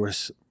retired, they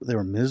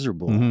were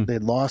miserable. Mm-hmm.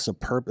 They'd lost a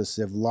purpose.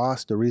 They've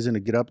lost a reason to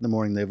get up in the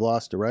morning. They've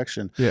lost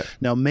direction. Yeah.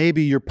 Now,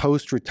 maybe your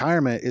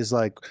post-retirement is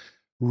like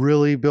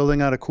really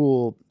building out a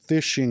cool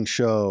fishing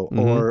show,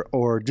 mm-hmm.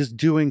 or just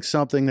doing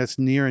something that's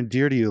near and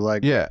dear to you.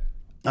 Like, yeah.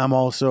 I'm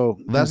also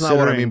that's not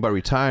what I mean by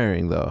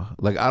retiring, though.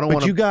 Like, I don't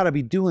want. But you got to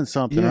be doing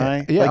something,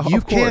 right? Yeah, like,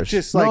 you can't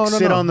just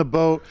sit on the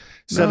boat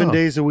 7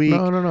 days a week.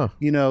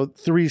 No.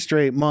 3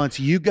 straight months.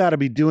 You got to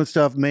be doing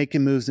stuff,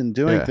 making moves, and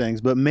doing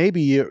things. But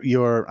maybe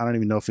your I don't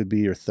even know if it'd be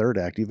your third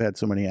act. You've had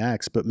so many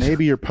acts, but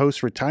maybe your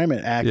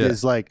post-retirement act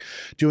is like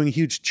doing a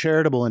huge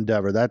charitable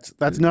endeavor.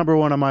 That's number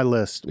one on my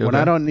list. Okay. When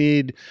I don't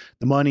need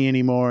the money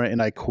anymore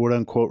and I quote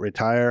unquote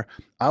retire,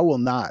 I will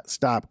not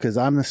stop, because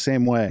I'm the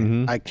same way.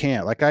 Mm-hmm. I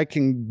can't. Like, I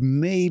can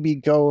maybe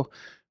go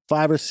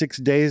 5 or 6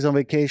 days on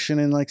vacation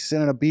and like sit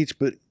on a beach,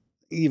 but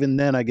even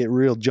then I get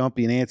real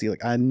jumpy and antsy.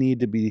 Like, I need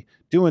to be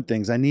doing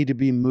things. I need to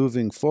be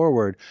moving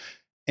forward.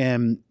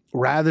 And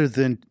rather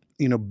than,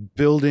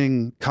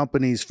 building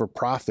companies for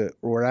profit,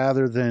 or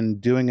rather than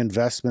doing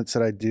investments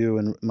that I do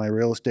in my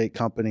real estate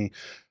company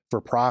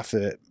for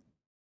profit,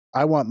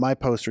 I want my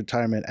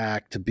post-retirement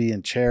act to be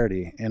in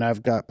charity. And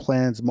I've got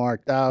plans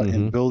marked out, mm-hmm.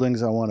 and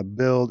buildings I want to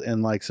build,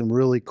 and like some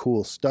really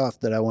cool stuff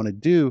that I want to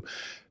do,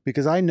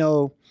 because I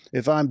know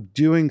if I'm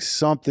doing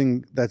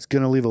something that's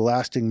going to leave a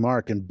lasting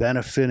mark and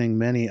benefiting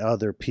many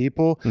other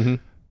people, mm-hmm.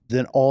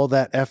 then all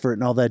that effort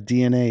and all that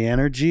DNA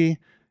energy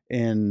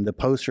in the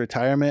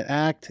post-retirement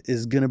act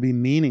is going to be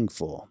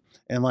meaningful.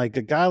 And like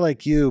a guy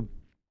like you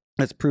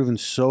that's proven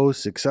so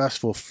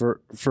successful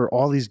for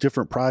all these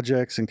different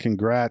projects, and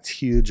congrats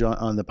huge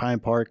on the Pine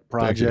Park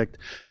project.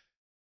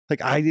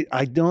 like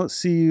I don't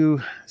see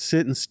you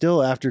sitting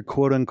still after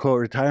quote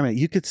unquote retirement.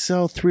 You could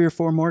sell 3 or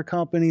 4 more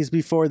companies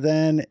before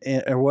then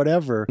or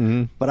whatever,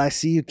 but I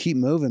see you keep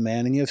moving,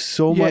 man. And you have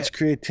so much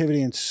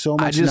creativity and so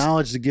much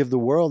knowledge to give the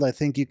world. I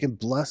think you can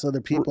bless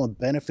other people and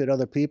benefit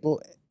other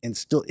people and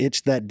still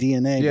itch that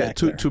DNA. Yeah.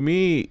 To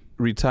me,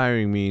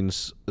 retiring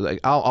means like,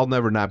 I'll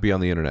never not be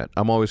on the internet.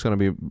 I'm always going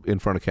to be in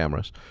front of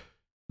cameras.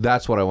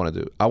 That's what I want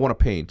to do. I want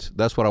to paint.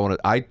 That's what I want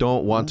to. I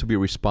don't want to be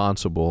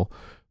responsible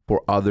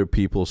for other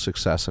people's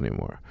success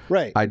anymore.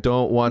 Right. I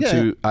don't want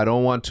to. I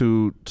don't want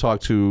to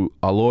talk to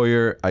a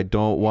lawyer. I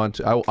don't want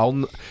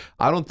to.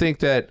 I don't think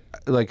that.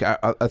 Like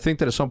I think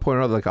that at some point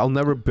or other, like I'll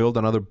never build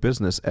another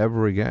business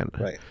ever again.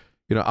 Right.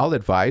 You know, I'll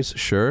advise,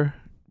 sure,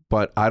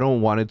 but I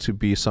don't want it to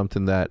be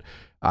something that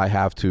I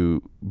have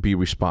to be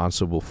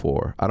responsible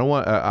for. I don't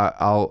want.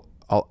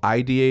 I'll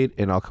ideate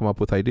and I'll come up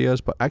with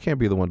ideas, but I can't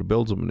be the one to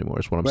build them anymore.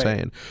 Is what I'm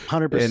saying.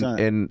 100%.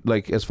 And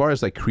like as far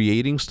as like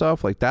creating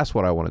stuff, like that's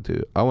what I want to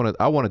do. I want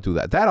to do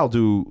that. That I'll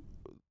do.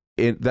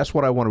 That's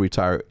what I want to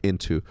retire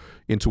into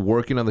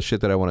working on the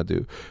shit that I want to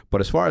do.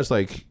 But as far as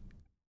like,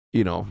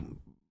 you know.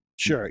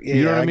 Sure. Yeah,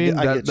 you know what I mean?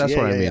 That's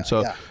what I mean.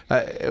 So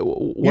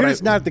you're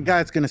just not the guy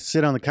that's going to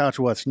sit on the couch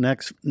and watch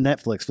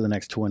Netflix for the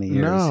next 20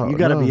 years. No, you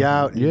got to be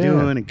out and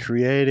doing and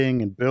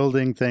creating and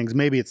building things.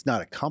 Maybe it's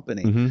not a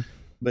company,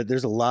 but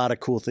there's a lot of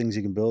cool things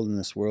you can build in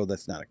this world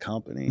that's not a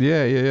company.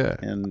 Yeah.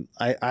 And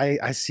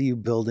I see you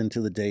build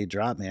into the day you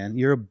drop, man.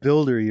 You're a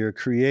builder. You're a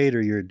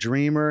creator. You're a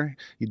dreamer.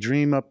 You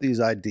dream up these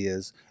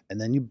ideas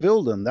and then you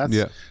build them.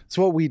 That's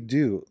what we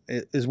do.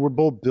 Is we're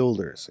both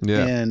builders.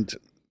 Yeah. And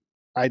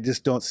I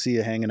just don't see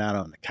you hanging out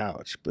on the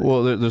couch. But.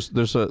 Well,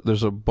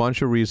 there's a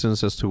bunch of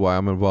reasons as to why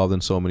I'm involved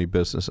in so many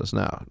businesses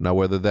now. Now,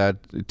 whether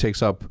that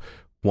takes up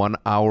 1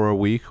 hour a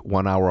week,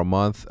 1 hour a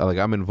month, like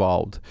I'm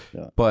involved,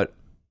 but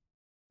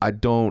I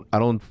don't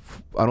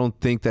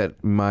think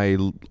that my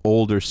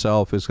older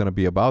self is going to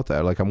be about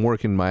that. Like I'm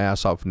working my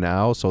ass off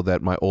now so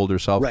that my older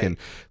self can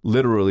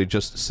literally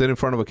just sit in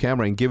front of a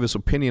camera and give his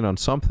opinion on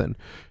something.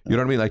 You know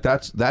what I mean? Like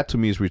that to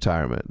me is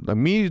retirement. Like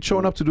me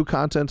showing up to do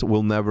content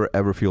will never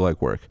ever feel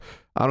like work.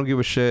 I don't give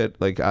a shit.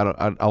 Like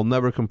I'll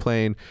never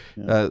complain.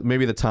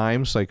 Maybe the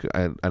times like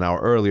an hour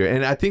earlier,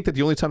 and I think that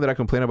the only time that I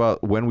complain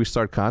about when we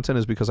start content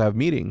is because I have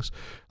meetings.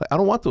 Like I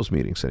don't want those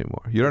meetings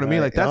anymore. You know what I mean?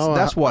 Like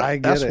that's what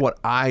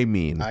I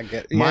mean. I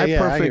get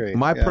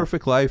my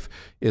perfect life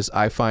is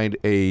I find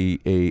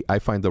I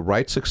find the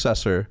right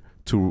successor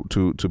to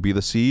be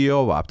the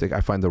CEO of Optic. I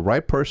find the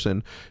right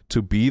person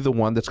to be the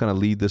one that's going to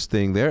lead this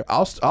thing there.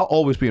 I'll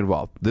always be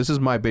involved. This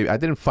is my baby. I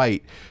didn't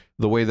fight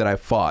the way that I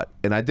fought,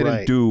 and I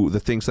didn't do the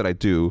things that I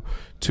do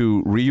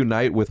to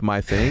reunite with my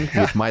thing,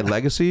 with my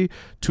legacy,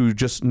 to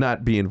just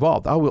not be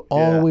involved. I will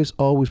always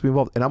be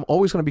involved, and I'm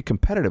always going to be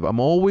competitive. I'm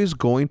always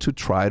going to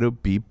try to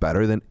be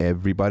better than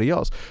everybody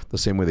else. The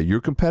same way that you're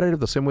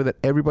competitive, the same way that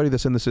everybody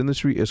that's in this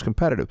industry is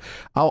competitive.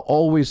 I'll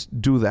always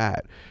do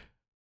that.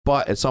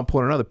 But at some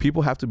point or another,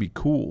 people have to be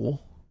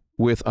cool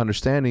with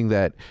understanding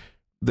that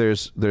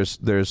there's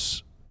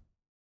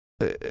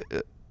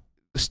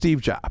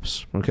Steve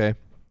Jobs, okay?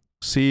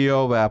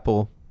 CEO of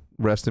Apple,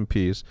 rest in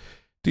peace.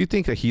 Do you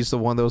think that he's the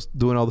one that was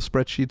doing all the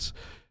spreadsheets?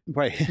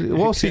 Right.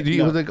 Well,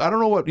 see, like, I don't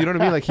know what, you know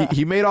what I mean? Like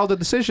he made all the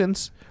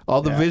decisions,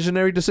 all the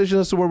visionary decisions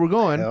as to where we're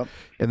going,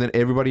 and then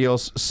everybody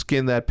else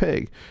skinned that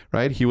pig,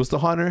 right? He was the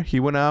hunter. He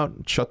went out,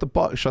 shot the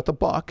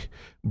buck,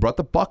 brought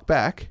the buck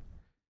back,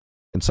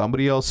 and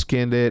somebody else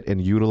skinned it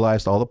and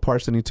utilized all the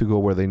parts that need to go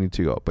where they need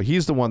to go. But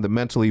he's the one that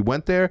mentally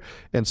went there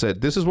and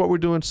said, "This is what we're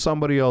doing.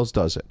 Somebody else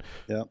does it."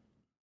 Yeah.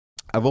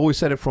 I've always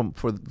said it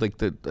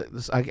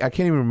I can't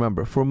even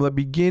remember from the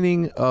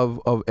beginning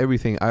of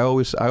everything. I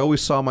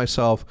always saw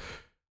myself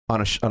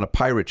on a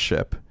pirate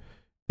ship,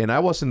 and I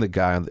wasn't the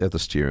guy at the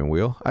steering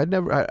wheel. I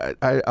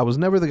was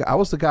never the guy. I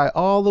was the guy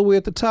all the way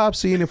at the top,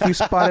 seeing if we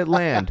spotted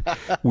land.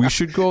 We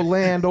should go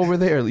land over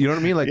there. You know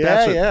what I mean? Like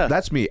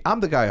that's me. I'm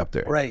the guy up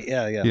there. Right.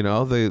 Yeah. You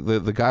know,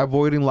 the guy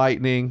avoiding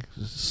lightning,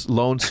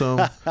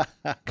 lonesome,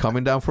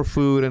 coming down for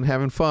food and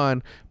having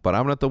fun. But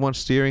I'm not the one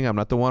steering. I'm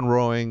not the one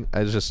rowing.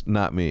 It's just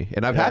not me.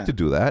 And I've had to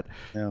do that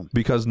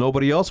because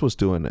nobody else was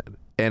doing it.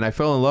 And I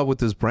fell in love with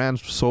this brand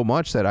so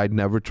much that I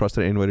never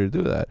trusted anybody to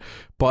do that.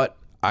 But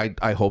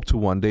I hope to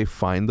one day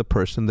find the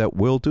person that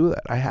will do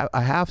that. I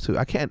have to.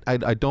 I can't.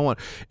 I don't want.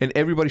 And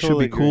everybody should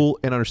be cool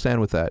and understand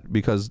with that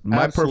because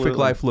my perfect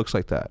life looks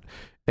like that.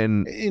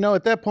 And you know,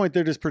 at that point,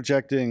 they're just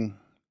projecting.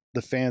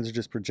 The fans are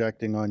just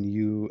projecting on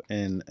you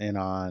and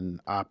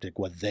on Optic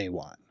what they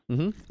want.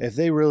 Mm-hmm. If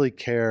they really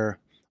care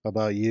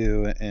about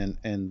you and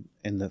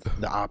the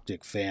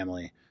Optic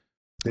family,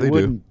 they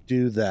wouldn't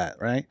do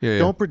that, right? Yeah,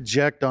 Don't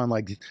project on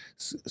like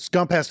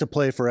Scump has to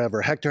play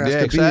forever. Hector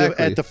has to be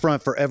at the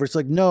front forever. It's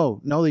like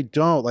no, they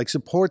don't. Like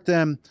support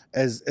them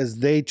as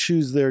they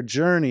choose their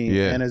journey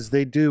and as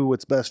they do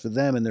what's best for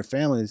them and their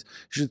families.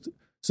 You should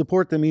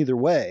support them either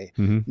way,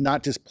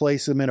 not just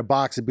place them in a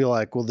box and be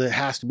like, well, it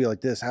has to be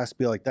like this, has to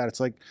be like that. It's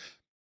like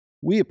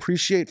we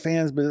appreciate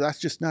fans, but that's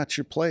just not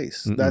your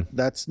place.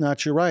 That's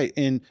not your right.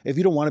 And if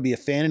you don't want to be a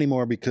fan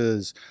anymore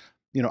because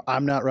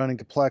I'm not running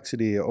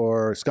Complexity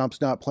or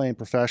Scump's not playing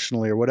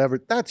professionally or whatever.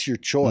 That's your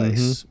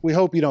choice. We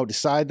hope you don't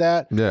decide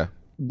that. Yeah.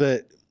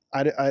 But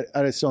I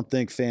just don't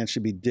think fans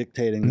should be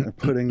dictating or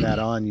putting that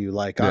on you.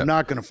 Like, I'm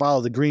not going to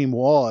follow the green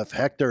wall if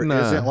Hector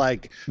isn't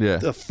like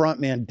the front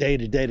man day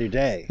to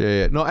day.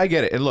 Yeah. No, I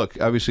get it. And look,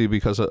 obviously,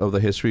 because of the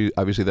history,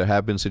 obviously there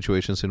have been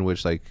situations in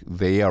which like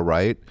they are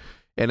right.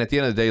 And at the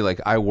end of the day, like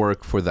I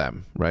work for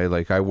them, right?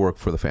 Like I work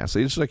for the fans.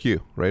 It's like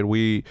you, right?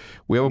 We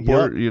have a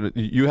board.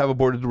 You have a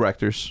board of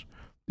directors.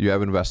 You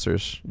have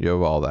investors. You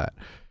have all that.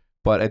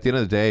 But at the end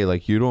of the day,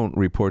 like you don't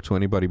report to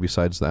anybody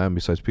besides them,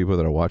 besides people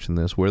that are watching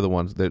this. We're the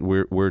ones that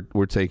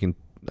we're taking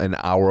an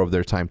hour of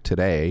their time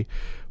today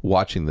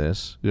watching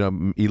this.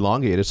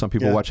 Elongated. Some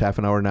people watch half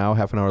an hour now,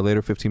 half an hour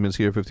later, 15 minutes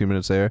here, 15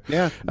 minutes there.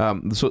 Yeah.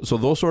 So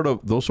those sort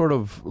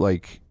of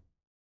like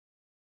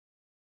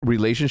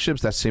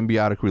relationships, that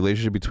symbiotic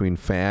relationship between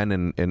fan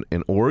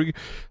and org,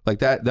 like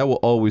that will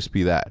always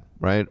be that,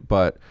 right?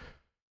 But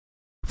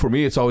for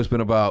me, it's always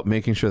been about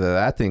making sure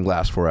that thing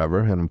lasts forever,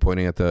 and I'm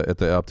pointing at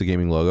the Up to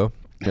Gaming logo.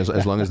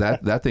 As long as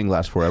that thing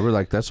lasts forever,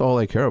 like that's all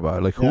I care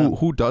about. Like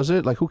who does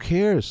it? Like who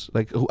cares?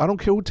 Like I don't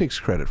care who takes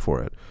credit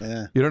for it.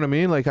 Yeah. You know what I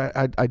mean? Like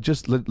I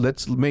just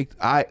let's make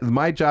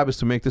my job is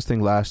to make this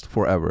thing last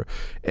forever.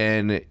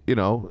 And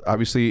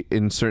obviously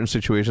in certain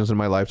situations in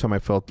my lifetime, I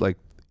felt like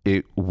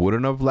it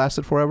wouldn't have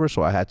lasted forever,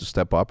 so I had to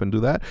step up and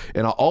do that.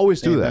 And I'll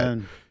always do that.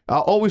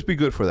 I'll always be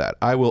good for that.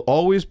 I will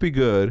always be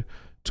good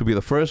to be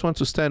the first one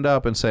to stand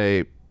up and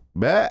say,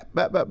 time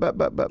out.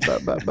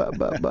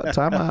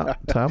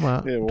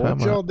 Yeah, what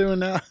y'all doing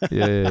now?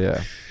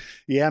 Yeah.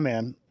 Yeah,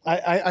 man.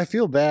 I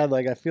feel bad.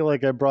 Like I feel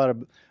like I brought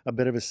a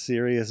bit of a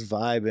serious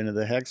vibe into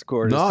the Hex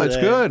Quarters. No, today.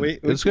 It's good.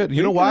 It's good.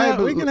 You know why?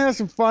 We can have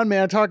some fun,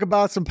 man. Talk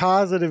about some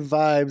positive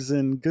vibes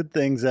and good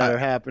things that are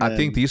happening. I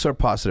think these are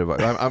positive.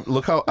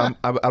 Look how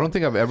I don't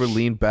think I've ever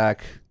leaned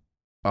back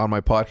on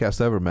my podcast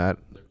ever, Matt.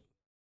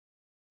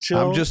 Chill.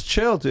 I'm just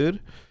chill,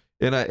 dude.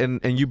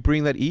 And you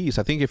bring that ease.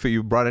 I think if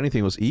you brought anything,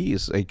 it was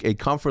ease, a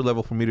comfort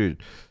level for me to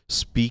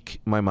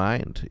speak my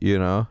mind,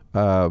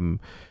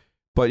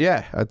 But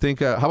yeah, I think,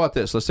 how about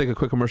this? Let's take a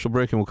quick commercial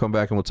break and we'll come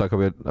back and we'll talk a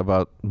bit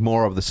about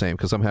more of the same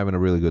because I'm having a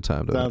really good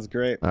time doing Sounds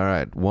great. All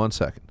right, 1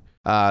 second.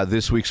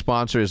 This week's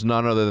sponsor is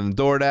none other than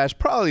DoorDash,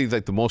 probably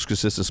like the most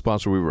consistent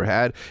sponsor we've ever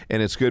had,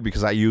 and it's good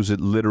because I use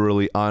it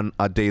literally on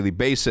a daily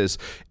basis.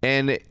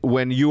 And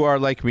when you are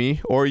like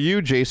me or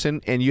you,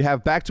 Jason, and you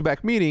have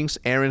back-to-back meetings,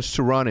 errands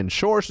to run, and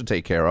chores to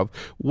take care of,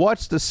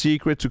 what's the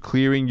secret to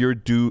clearing your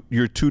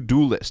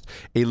to-do list?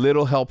 A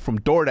little help from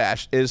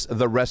DoorDash is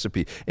the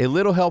recipe. A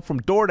little help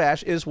from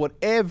DoorDash is what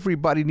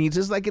everybody needs.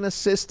 It's like an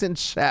assistant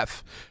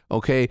chef.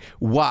 Okay,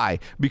 why?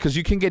 Because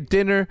you can get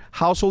dinner,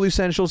 household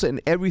essentials,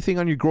 and everything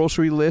on your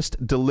grocery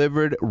list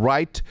delivered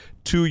right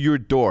to your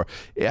door.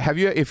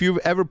 If you've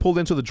ever pulled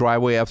into the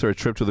driveway after a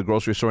trip to the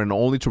grocery store and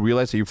only to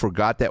realize that you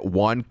forgot that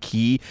one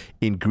key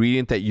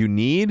ingredient that you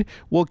need,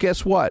 well,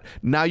 guess what?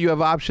 Now you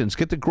have options.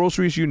 Get the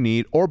groceries you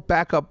need or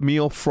backup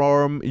meal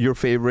from your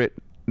favorite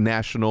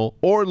national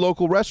or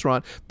local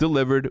restaurant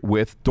delivered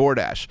with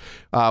DoorDash.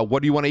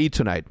 What do you want to eat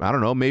tonight? I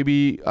don't know.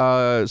 Maybe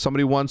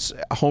somebody wants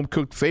a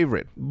home-cooked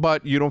favorite,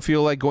 but you don't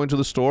feel like going to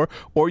the store,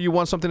 or you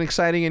want something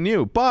exciting and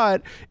new,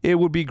 but it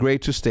would be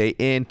great to stay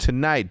in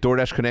tonight.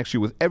 DoorDash connects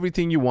you with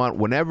everything you want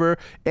whenever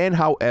and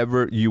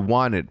however you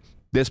want it.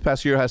 This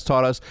past year has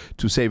taught us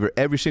to savor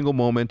every single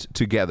moment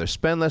together.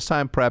 Spend less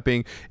time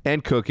prepping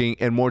and cooking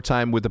and more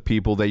time with the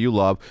people that you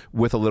love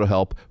with a little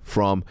help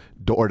from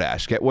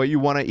DoorDash. Get what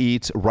you want to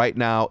eat right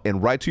now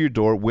and right to your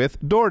door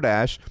with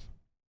DoorDash.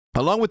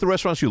 Along with the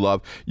restaurants you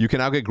love, you can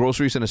now get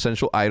groceries and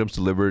essential items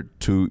delivered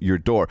to your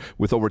door.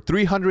 With over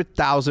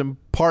 300,000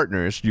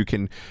 partners, you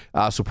can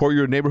support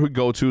your neighborhood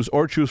go-tos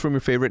or choose from your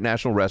favorite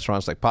national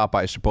restaurants like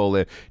Popeyes,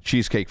 Chipotle,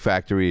 Cheesecake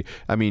Factory.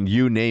 I mean,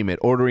 you name it.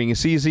 Ordering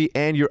is easy,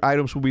 and your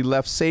items will be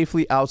left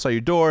safely outside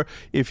your door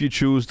if you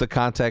choose the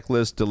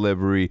contactless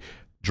delivery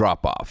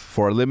drop-off.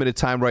 For a limited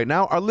time right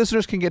now, our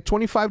listeners can get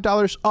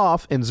 $25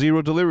 off and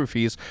zero delivery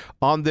fees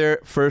on their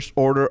first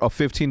order of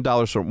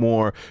 $15 or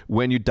more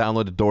when you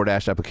download the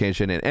DoorDash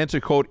application and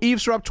enter code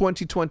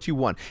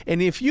EavesDrop2021.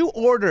 And if you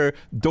order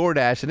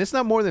DoorDash and it's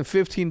not more than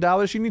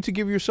 $15, you need to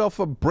give yourself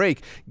a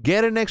break.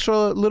 Get an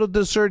extra little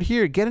dessert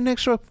here. Get an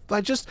extra,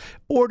 just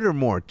order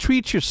more.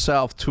 Treat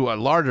yourself to a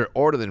larger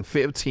order than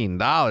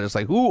 $15.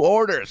 Like, who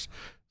orders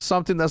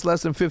something that's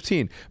less than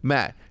 $15?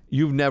 Matt,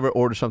 you've never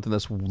ordered something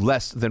that's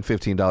less than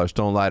 $15.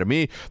 Don't lie to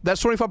me.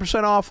 That's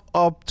 25% off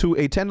up to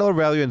a $10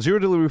 value and zero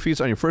delivery fees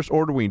on your first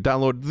order when you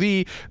download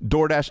the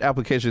DoorDash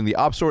application in the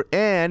App Store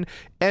and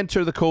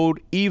enter the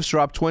code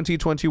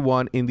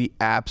EavesDrop2021 in the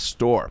App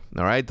Store.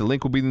 All right, the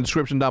link will be in the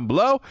description down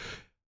below.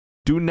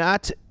 Do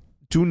not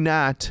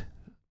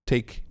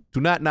take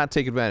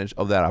advantage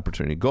of that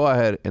opportunity. Go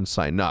ahead and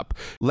sign up.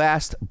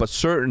 Last but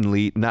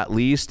certainly not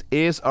least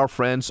is our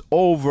friends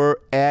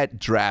over at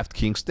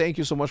DraftKings. Thank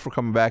you so much for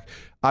coming back.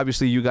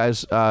 Obviously, you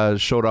guys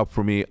showed up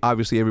for me.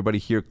 Obviously, everybody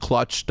here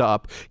clutched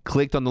up,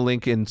 clicked on the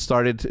link, and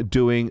started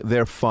doing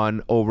their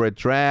fun over at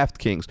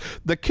DraftKings.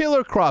 The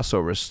killer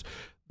crossovers,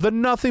 the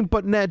nothing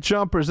but net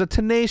jumpers, the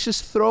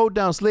tenacious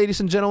throwdowns. Ladies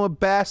and gentlemen,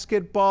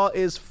 basketball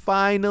is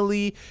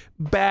finally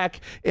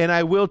back, and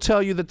I will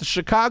tell you that the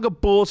Chicago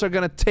Bulls are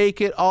going to take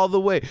it all the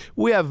way.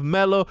 We have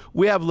Melo,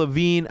 we have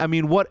Levine. I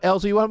mean, what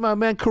else? You want my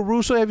man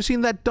Caruso? Have you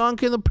seen that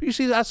dunk in the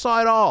preseason? I saw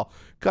it all.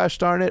 Gosh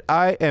darn it.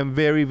 I am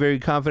very, very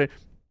confident.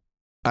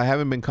 I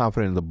haven't been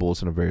confident in the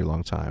Bulls in a very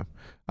long time.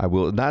 I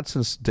will not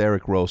since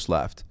Derrick Rose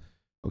left.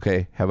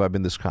 Okay, have I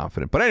been this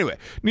confident? But anyway,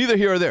 neither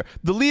here or there.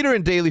 The leader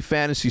in daily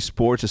fantasy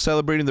sports is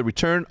celebrating the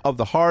return of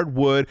the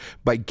hardwood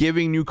by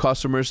giving new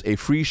customers a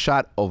free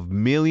shot of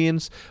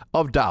millions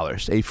of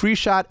dollars. A free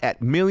shot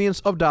at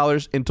millions of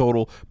dollars in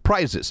total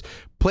prizes.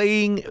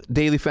 Playing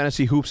daily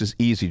fantasy hoops is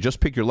easy. Just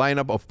pick your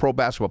lineup of pro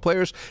basketball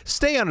players,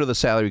 stay under the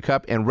salary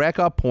cap, and rack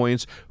up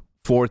points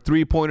for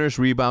three-pointers,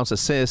 rebounds,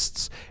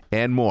 assists,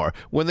 and more.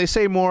 When they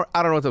say more,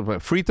 I don't know what the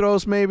free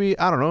throws, maybe?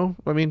 I don't know.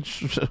 I mean,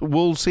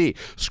 we'll see.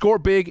 Score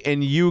big,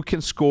 and you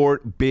can score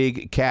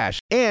big cash.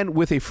 And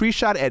with a free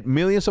shot at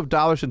millions of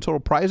dollars in total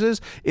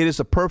prizes, it is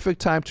the perfect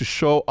time to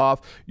show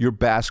off your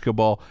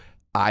basketball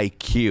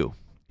IQ.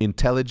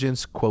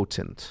 Intelligence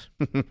quotient.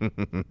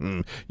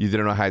 You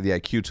didn't know how the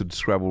IQ to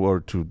describe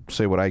or to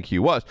say what IQ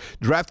was.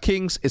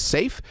 DraftKings is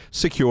safe,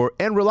 secure,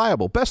 and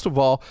reliable. Best of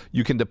all,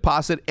 you can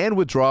deposit and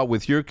withdraw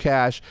with your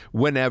cash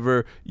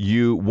whenever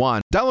you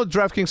want. Download the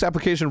DraftKings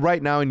application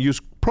right now and use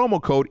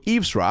promo code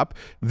eavesdrop.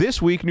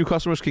 This week, new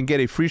customers can get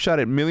a free shot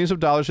at millions of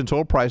dollars in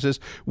total prizes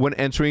when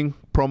entering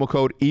promo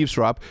code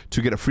eavesdrop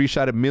to get a free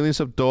shot at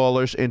millions of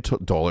dollars in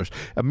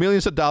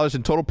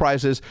total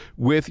prizes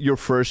with your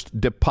first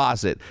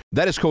deposit.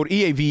 That is code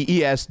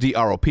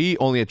EAVESDROP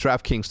only at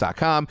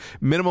DraftKings.com.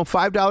 Minimum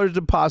 $5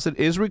 deposit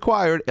is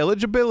required.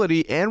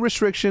 Eligibility and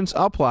restrictions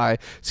apply.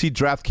 See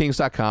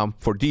DraftKings.com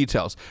for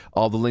details.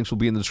 All the links will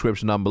be in the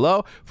description down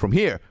below. From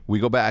here, we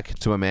go back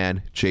to my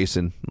man,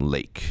 Jason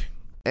Lake.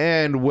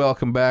 And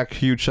welcome back.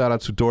 Huge shout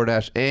out to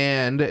DoorDash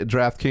and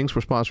DraftKings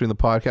for sponsoring the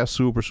podcast.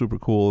 Super, super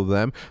cool of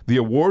them. The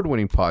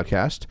award-winning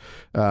podcast.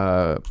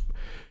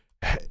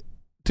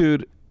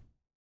 Dude,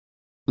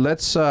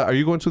 let's are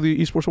you going to the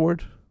Esports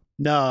Award?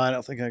 No, I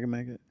don't think I can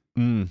make it.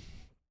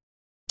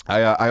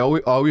 I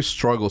always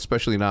struggle,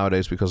 especially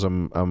nowadays, because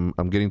I'm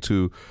getting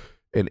to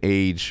an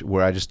age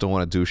where I just don't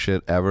want to do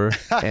shit ever,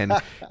 and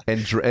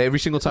every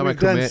single time I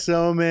commit, done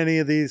so many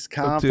of these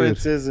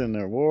conferences and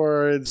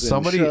awards.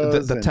 Somebody, and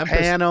the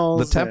Tempest,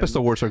 panels, the Tempest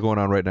Awards are going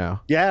on right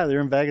now. Yeah, they're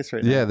in Vegas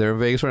right now. Yeah, they're in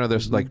Vegas right now.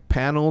 There's like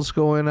panels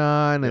going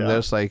on, and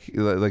there's like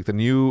the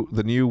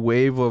new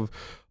wave of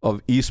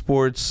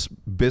esports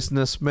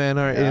businessmen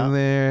are in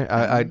there.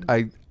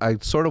 I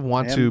sort of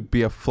want to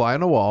be a fly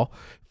on the wall,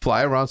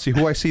 fly around, see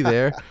who I see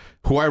there,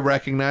 who I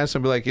recognize,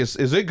 and be like, is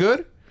it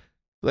good?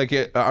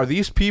 Like, are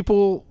these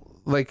people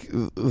like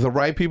the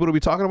right people to be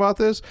talking about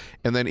this?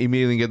 And then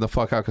immediately get the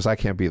fuck out because I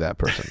can't be that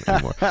person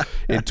anymore.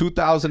 In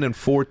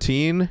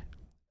 2014,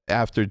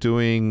 after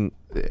doing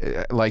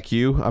like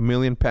you a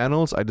million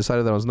panels, I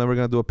decided that I was never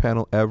going to do a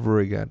panel ever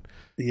again.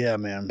 Yeah,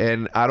 man.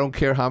 And I don't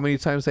care how many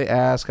times they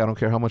ask. I don't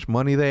care how much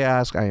money they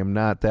ask. I am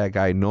not that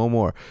guy no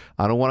more.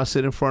 I don't want to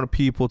sit in front of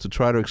people to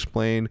try to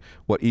explain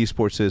what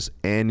esports is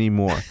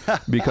anymore.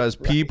 Because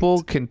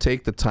people can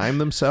take the time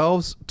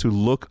themselves to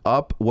look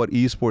up what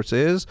esports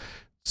is,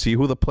 see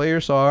who the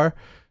players are.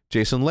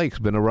 Jason Lake's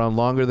been around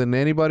longer than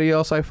anybody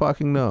else I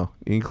fucking know,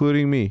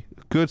 including me.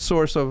 Good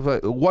source of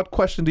what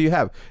question do you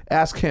have?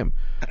 Ask him.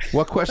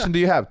 What question do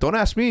you have? Don't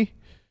ask me.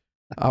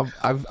 I've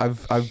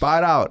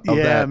bought out of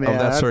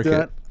that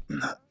circuit.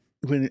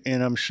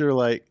 And I'm sure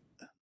like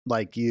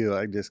you,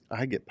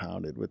 I get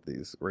pounded with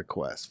these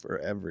requests for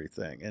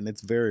everything, and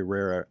it's very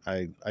rare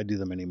I do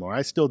them anymore.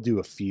 I still do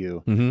a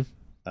few,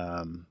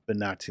 but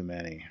not too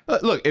many.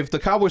 Look, if the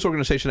Cowboys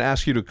organization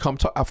asks you to come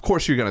talk, of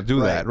course you're going to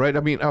do that, right? I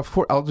mean, of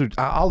course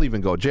I'll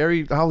even go.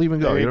 Jerry, I'll even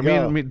go. You know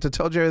what I mean? To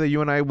tell Jerry that you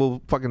and I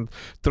will fucking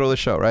throw the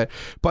show, right?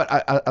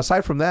 But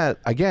aside from that,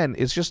 again,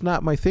 it's just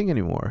not my thing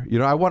anymore. You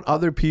know, I want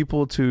other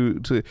people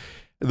to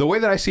the way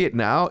that I see it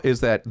now is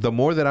that the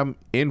more that I'm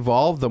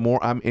involved, the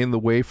more I'm in the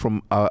way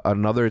from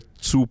another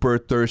super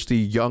thirsty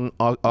young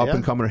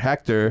up-and-comer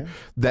Hector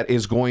that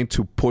is going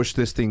to push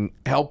this thing,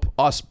 help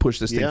us push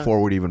this thing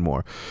forward even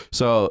more.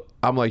 So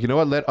I'm like, you know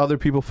what? Let other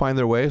people find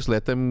their ways.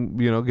 Let them,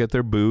 get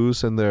their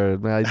booze and their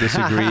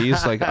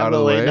disagrees like out of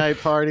the way. Late night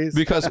parties.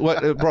 Because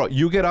bro,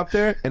 you get up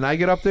there and I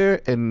get up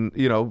there and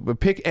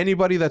pick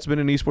anybody that's been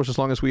in esports as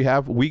long as we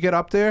have. We get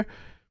up there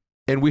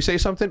and we say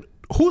something.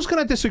 Who's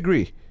gonna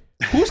disagree?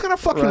 Who's going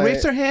to fucking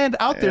raise their hand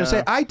out there and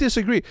say, I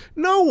disagree?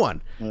 No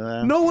one.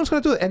 No one's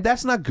going to do it. And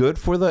that's not good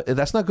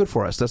that's not good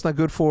for us. That's not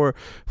good for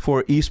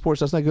esports.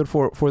 That's not good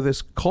for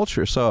this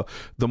culture. So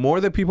the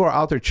more that people are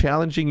out there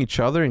challenging each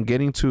other and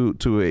getting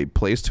to a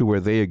place to where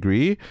they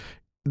agree,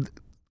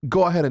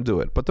 go ahead and do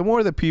it. But the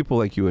more that people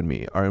like you and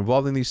me are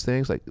involved in these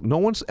things, like no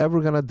one's ever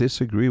going to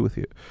disagree with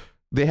you.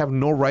 They have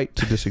no right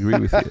to disagree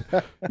with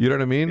you. You know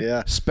what I mean?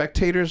 Yeah.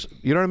 Spectators,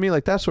 you know what I mean?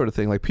 Like that sort of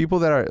thing. Like people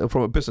that are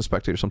from a business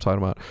spectators I'm talking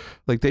about,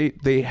 like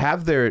they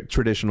have their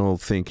traditional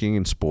thinking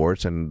in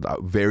sports and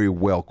very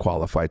well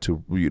qualified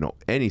to,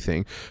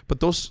 anything.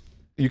 But those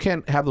you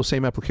can't have those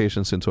same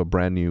applications into a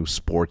brand new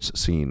sports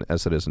scene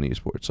as it is in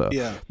esports. So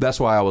that's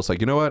why I was like,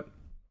 you know what,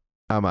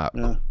 I'm out.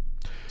 Yeah.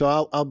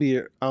 So I'll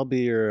be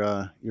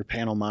your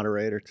panel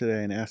moderator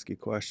today and ask you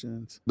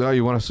questions. No,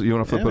 you want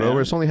to flip it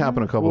over? It's only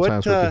happened a couple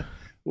times.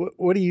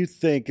 What do you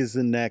think is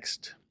the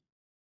next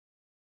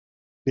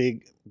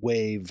big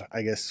wave,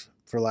 I guess,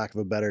 for lack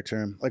of a better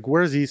term? Like,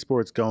 where's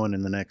esports going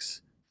in the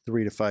next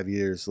 3 to 5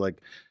 years?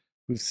 Like,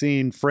 we've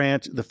seen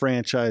the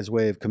franchise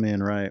wave come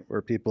in, right,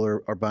 where people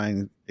are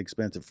buying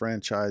expensive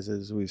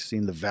franchises. We've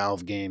seen the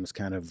Valve games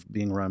kind of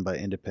being run by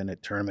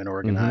independent tournament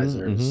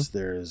organizers.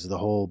 There's the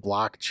whole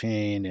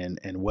blockchain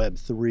and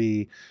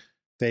Web3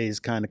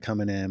 phase kind of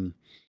coming in.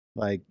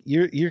 Like,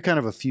 you're kind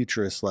of a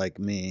futurist like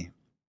me.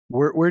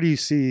 Where do you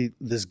see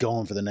this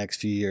going for the next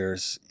few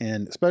years?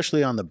 And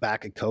especially on the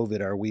back of COVID,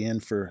 are we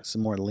in for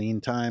some more lean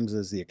times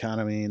as the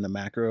economy and the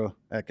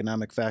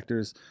macroeconomic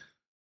factors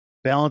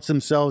balance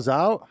themselves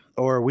out,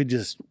 or are we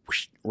just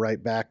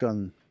right back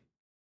on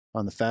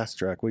the fast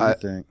track? What do you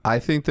think? I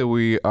think that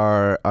we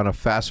are on a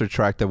faster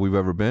track than we've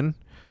ever been,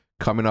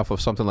 coming off of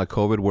something like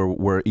COVID,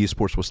 where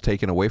esports was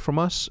taken away from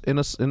us in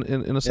a sense.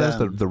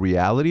 The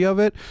reality of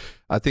it,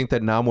 I think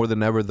that now more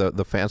than ever,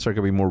 the fans are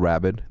going to be more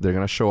rabid. They're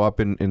going to show up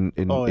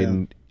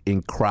in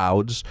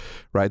crowds,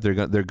 right?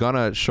 They're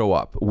gonna show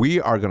up.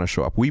 We are gonna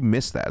show up. We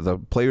miss that. The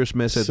players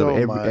miss it.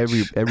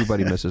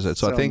 Everybody misses it.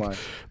 So I think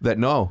that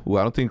I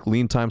don't think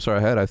lean times are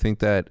ahead. I think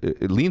that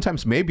lean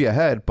times may be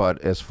ahead, but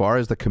as far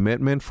as the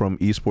commitment from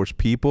esports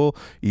people,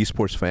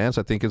 esports fans,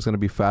 I think it's gonna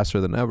be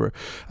faster than ever.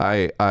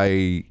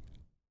 I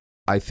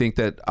think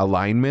that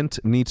alignment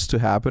needs to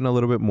happen a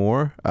little bit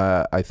more.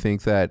 I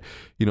think that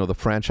the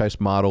franchise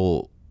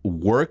model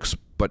works,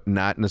 but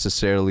not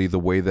necessarily the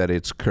way that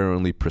it's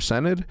currently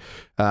presented.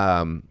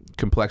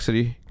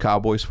 Complexity,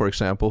 Cowboys, for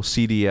example,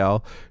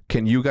 CDL.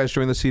 Can you guys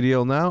join the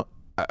CDL now?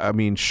 I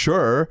mean,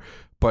 sure,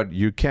 but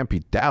you can't be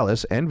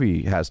Dallas.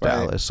 Envy has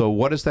Dallas. So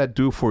what does that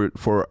do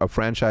for a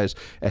franchise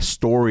as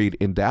storied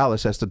in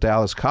Dallas as the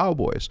Dallas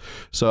Cowboys?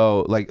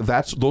 So like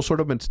those sort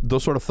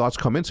of thoughts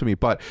come into me.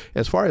 But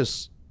as far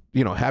as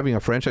having a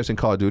franchise in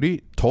Call of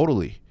Duty,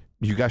 totally,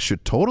 you guys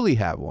should totally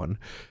have one.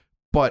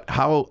 But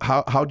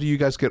how do you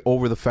guys get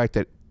over the fact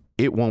that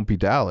it won't be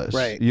Dallas?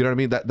 Right. You know what I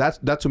mean?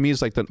 That to me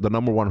is like the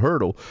number one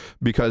hurdle,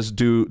 because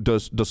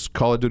does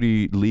Call of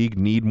Duty League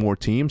need more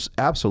teams?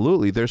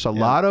 Absolutely. There's a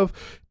lot of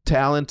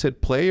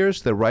talented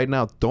players that right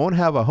now don't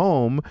have a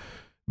home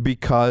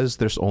because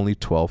there's only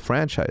 12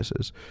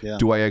 franchises. Yeah.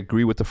 Do I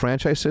agree with the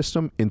franchise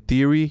system? In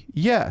theory,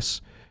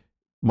 yes.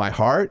 My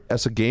heart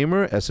as a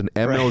gamer, as an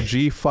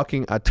MLG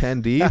fucking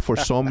attendee for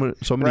so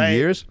many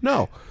years,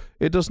 no.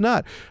 It does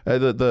not.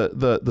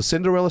 The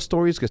Cinderella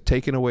stories get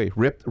taken away,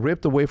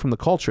 ripped away from the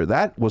culture.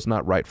 That was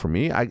not right for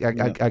me. I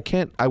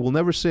can't. I will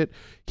never sit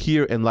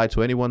here and lie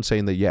to anyone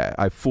saying that.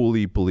 I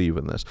fully believe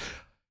in this.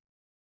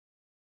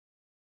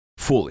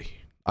 Fully,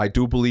 I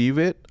do believe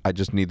it. I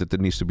just need that there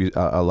needs to be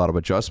a lot of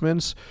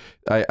adjustments.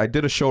 I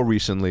did a show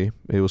recently.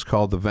 It was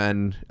called the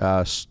Ven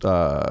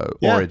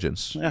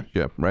Origins.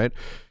 Yeah. Right.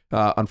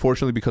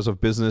 Unfortunately, because of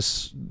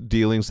business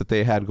dealings that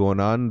they had going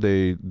on,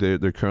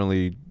 they're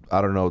currently,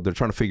 I don't know, they're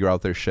trying to figure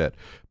out their shit.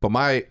 But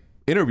my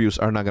interviews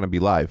are not going to be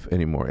live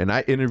anymore. And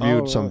I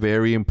interviewed some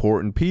very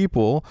important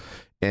people,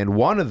 and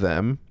one of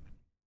them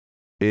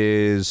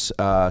is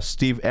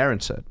Steve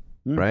Aronson,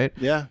 right?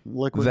 Yeah.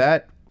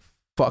 That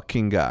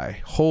fucking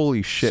guy.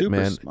 Holy shit, super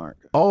man. Smart.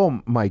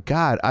 Oh my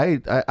God.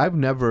 I've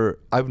never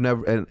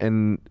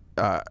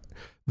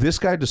this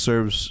guy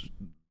deserves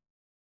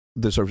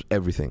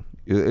everything.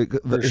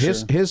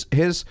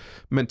 His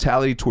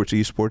mentality towards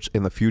esports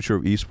and the future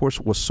of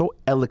esports was so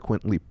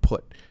eloquently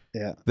put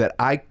that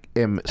I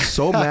am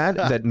so mad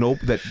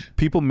that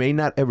people may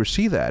not ever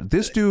see that.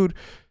 This dude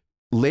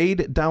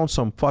laid down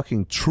some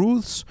fucking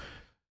truths,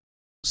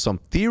 some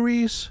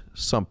theories,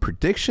 some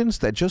predictions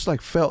that just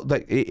like felt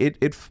like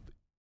it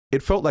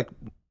felt like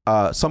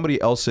somebody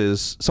else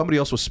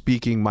was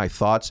speaking my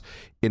thoughts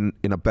in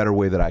a better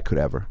way than I could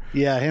ever.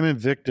 Yeah, him and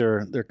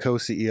Victor, their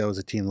co-CEOs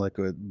of Team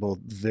Liquid, both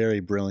very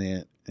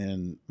brilliant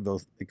and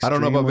both extremely. I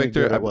don't know about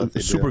Victor. I'm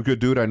a super good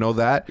dude. I know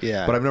that.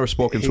 Yeah, but I've never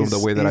spoken to him the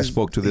way that I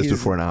spoke to this dude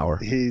for an hour.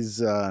 He's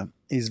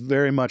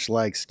very much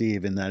like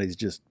Steve in that he's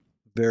just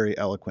very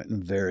eloquent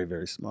and very,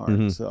 very smart.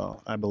 Mm-hmm.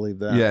 So I believe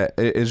that. Yeah,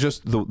 it's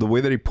just the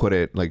way that he put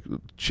it. Like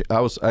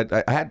I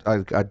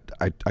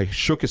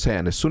shook his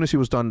hand as soon as he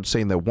was done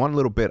saying that one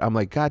little bit. I'm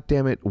like, God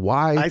damn it,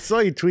 why? I saw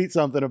you tweet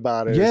something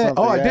about it. Yeah.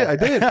 Oh, I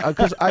did.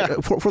 Because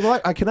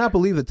I cannot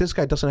believe that this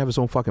guy doesn't have his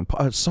own fucking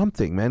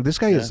something, man. This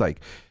guy is like.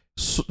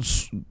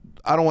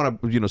 I don't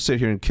want to, sit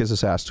here and kiss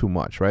his ass too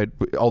much, right?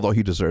 Although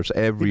he deserves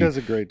he does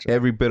a great job.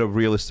 Every bit of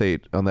real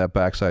estate on that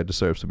backside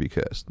deserves to be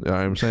kissed. You know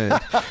what I'm saying?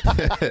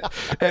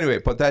 Anyway,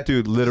 but that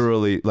dude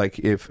literally, like,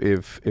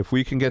 if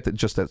we can get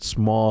just that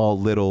small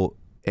little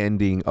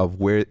ending of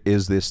where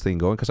is this thing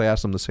going? Because I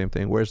asked him the same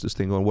thing. Where's this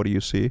thing going? What do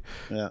you see?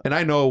 Yeah. And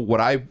I know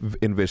what I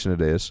envision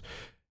it is.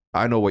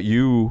 I know what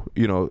you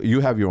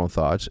have your own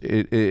thoughts.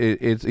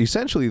 It's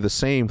essentially the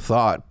same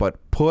thought,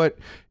 but put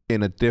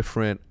in a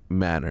different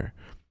manner.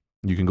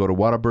 You can go to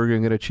Whataburger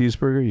and get a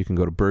cheeseburger. You can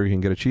go to Burger King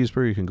and get a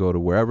cheeseburger. You can go to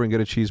wherever and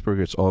get a cheeseburger.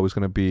 It's always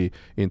going to be,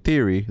 in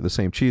theory, the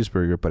same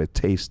cheeseburger, but it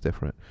tastes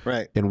different.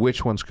 Right. And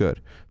which one's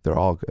good? They're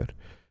all good.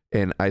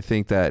 And I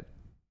think that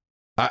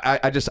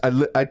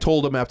I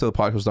told him after the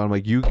podcast was done, I'm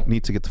like, you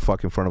need to get the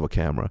fuck in front of a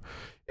camera.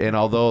 And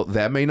although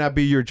that may not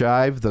be your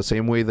jive, the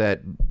same way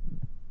that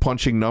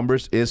punching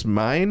numbers is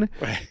mine,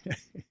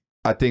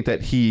 I think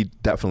that he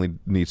definitely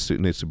needs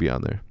to be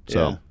on there.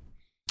 So, yeah.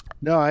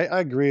 No, I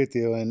agree with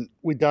you, and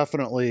we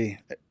definitely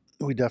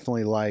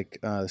like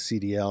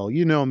CDL.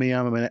 You know me,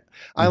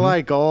 I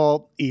like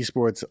all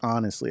esports.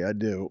 Honestly, I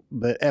do.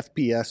 But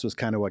FPS was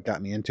kind of what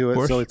got me into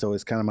it, so it's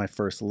always kind of my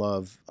first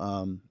love.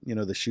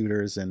 The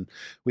shooters, and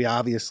we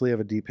obviously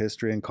have a deep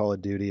history in Call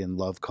of Duty and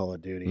love Call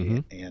of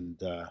Duty,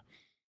 and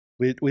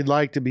we'd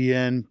like to be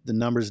in. The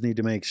numbers need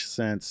to make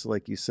sense,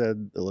 like you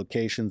said. The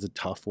location's a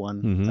tough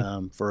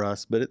one for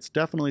us, but it's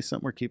definitely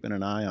something we're keeping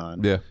an eye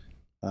on. Yeah.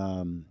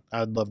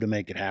 I'd love to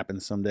make it happen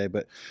someday,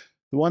 but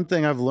the one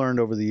thing I've learned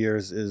over the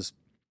years is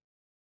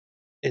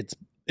it's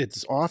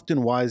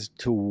often wise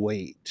to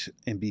wait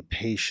and be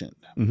patient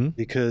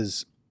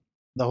because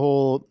the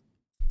whole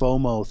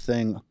FOMO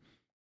thing,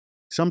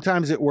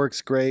 sometimes it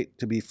works great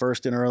to be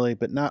first and early,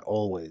 but not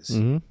always.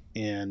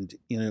 And,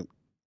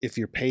 if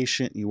you're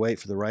patient, you wait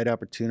for the right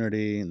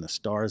opportunity and the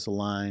stars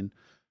align,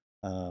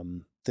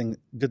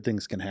 good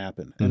things can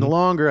happen. And the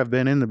longer I've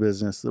been in the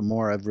business, the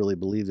more I've really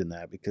believed in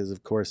that, because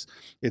of course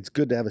it's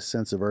good to have a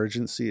sense of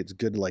urgency. It's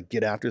good to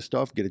get after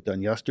stuff, get it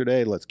done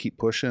yesterday. Let's keep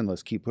pushing.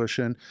 That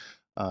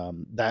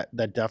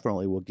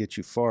definitely will get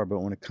you far.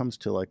 But when it comes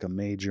to a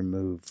major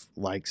move,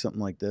 like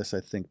something like this, I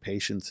think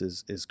patience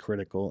is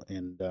critical,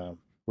 and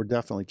we're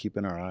definitely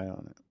keeping our eye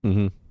on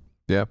it.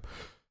 Yeah.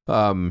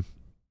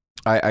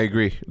 I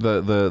agree.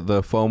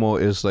 The FOMO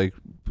is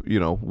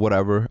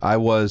whatever.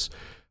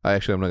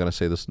 I'm not going to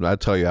say this. I'll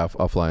tell you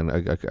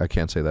offline. I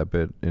can't say that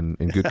bit in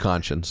good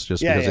conscience,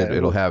 just because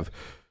it'll have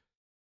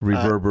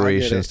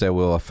reverberations that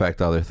will affect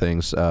other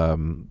things. I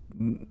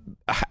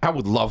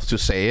would love to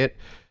say it,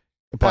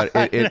 but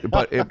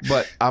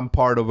but I'm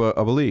part of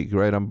a league,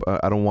 right?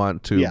 I don't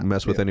want to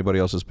mess with anybody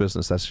else's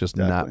business. That's just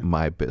not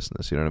my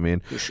business. You know what I mean?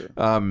 For sure.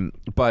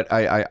 But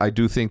I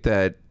do think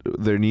that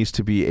there needs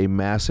to be a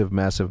massive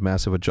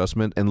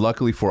adjustment. And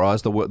luckily for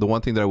us, the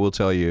one thing that I will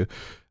tell you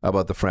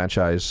about the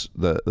franchise,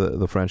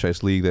 the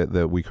franchise league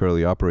that we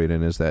currently operate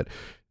in, is that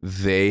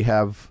they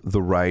have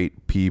the right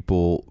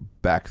people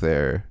back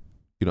there,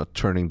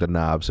 turning the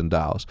knobs and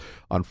dials.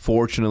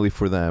 Unfortunately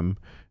for them,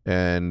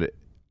 and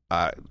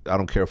I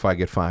don't care if I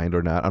get fined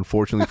or not.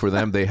 Unfortunately for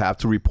them, they have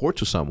to report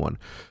to someone.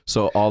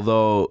 So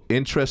although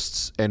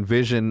interests and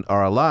vision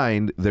are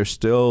aligned, there's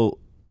still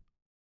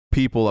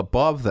people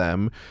above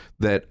them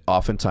that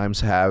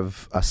oftentimes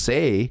have a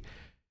say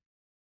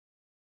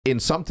in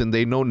something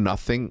they know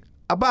nothing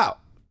about.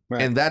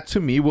 Right. And that to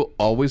me will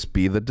always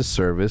be the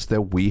disservice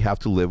that we have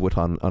to live with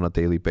on a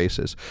daily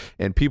basis.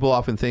 And people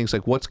often think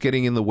what's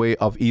getting in the way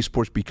of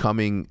esports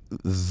becoming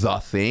the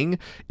thing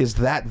is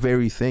that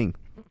very thing.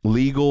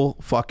 Legal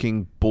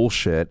fucking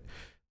bullshit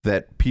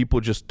that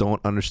people just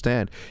don't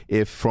understand.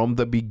 If from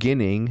the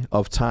beginning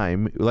of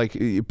time,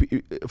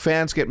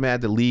 fans get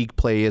mad that league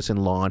play isn't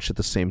launched at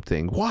the same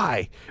thing.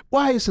 Why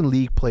isn't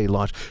league play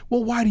launched?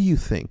 Well, why do you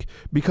think?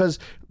 Because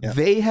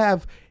they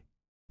have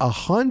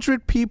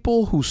 100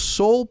 people whose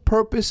sole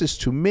purpose is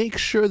to make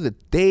sure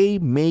that they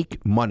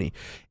make money.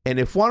 And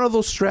if one of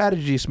those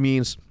strategies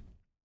means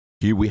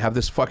we have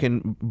this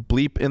fucking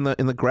bleep in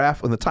the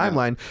graph, in the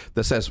timeline,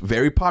 that says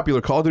very popular.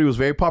 Call of Duty was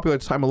very popular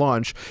at the time of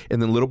launch,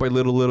 and then little by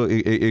little,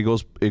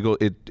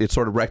 it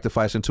sort of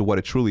rectifies into what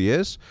it truly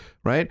is,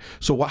 right?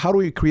 So how do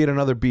we create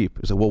another beep?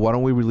 It's why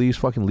don't we release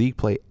fucking league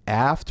play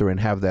after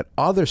and have that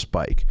other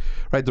spike,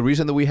 right? The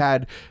reason that we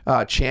had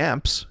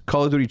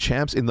Call of Duty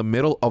champs in the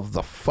middle of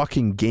the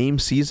fucking game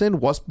season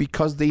was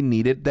because they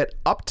needed that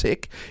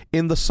uptick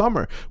in the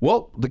summer.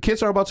 Well, the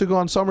kids are about to go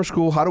on summer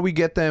school. How do we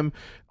get them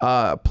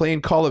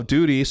playing Call of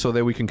Duty so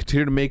that we can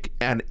continue to make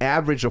an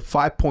average of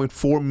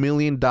 $5.4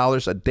 million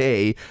a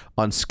day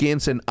on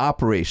skins and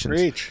operations?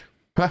 Reach.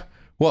 Huh?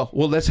 Well,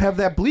 let's have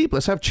that bleep.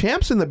 Let's have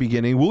champs in the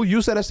beginning. We'll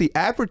use that as the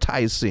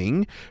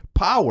advertising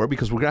power,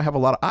 because we're going to have a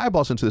lot of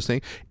eyeballs into this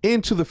thing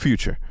into the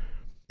future.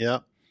 Yeah.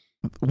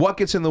 What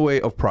gets in the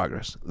way of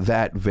progress?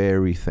 That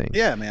very thing.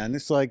 Yeah, man.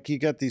 It's like you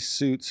got these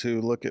suits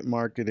who look at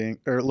marketing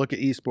or look at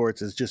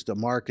esports as just a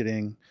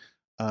marketing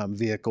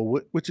vehicle,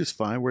 which is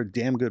fine. We're a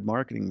damn good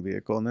marketing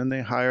vehicle. And then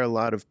they hire a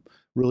lot of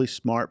really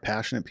smart,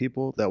 passionate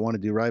people that want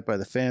to do right by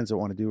the fans, that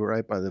want to do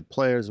right by the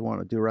players, that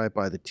want to do right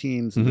by the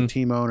teams and the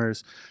team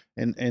owners.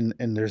 And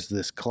there's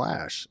this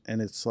clash.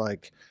 And it's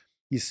like,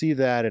 you see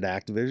that at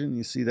Activision,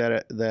 you see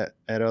that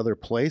at other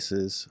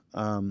places.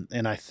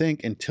 And I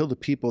think until the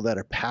people that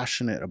are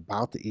passionate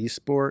about the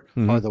esport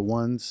are the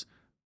ones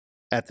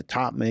at the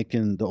top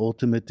making the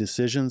ultimate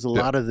decisions, a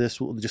lot of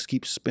this will just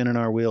keep spinning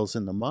our wheels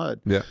in the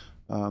mud. Yeah.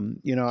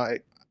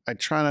 I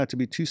try not to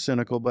be too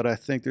cynical, but I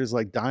think there's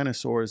like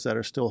dinosaurs that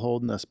are still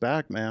holding us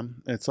back, man.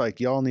 It's like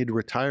y'all need to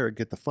retire,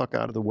 get the fuck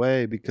out of the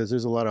way, because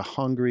there's a lot of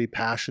hungry,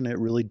 passionate,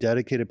 really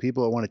dedicated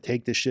people that want to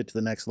take this shit to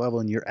the next level,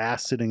 and your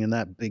ass sitting in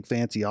that big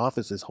fancy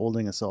office is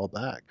holding us all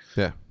back.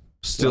 Yeah.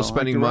 Still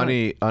spending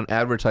money on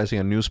advertising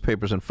on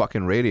newspapers and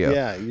fucking radio.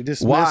 Yeah, you're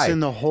just missing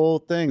the whole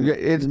thing.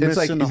 It's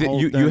like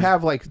you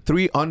have like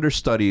 3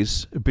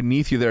 understudies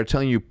beneath you that are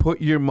telling you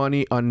put your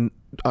money on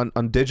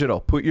digital,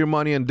 put your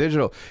money on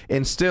digital,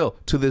 and still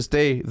to this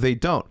day they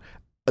don't.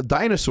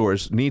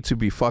 Dinosaurs need to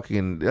be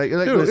fucking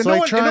Dude,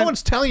 no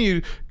one's telling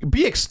you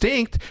be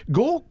extinct.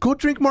 Go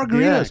drink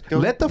margaritas. Yeah,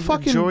 let the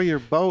fucking enjoy your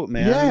boat,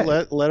 man.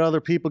 Yeah. Let other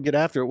people get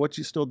after it. What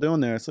you still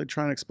doing there? It's like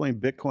trying to explain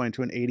Bitcoin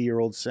to an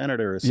 80-year-old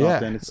senator or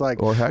something. Yeah. It's like,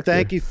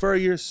 thank you for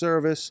your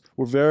service.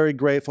 We're very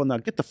grateful. Now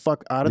get the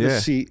fuck out of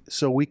the seat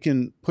so we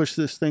can push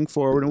this thing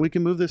forward and we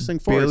can move this thing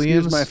forward.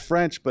 Excuse my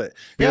French, but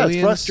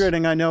it's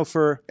frustrating. I know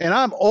and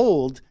I'm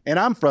old and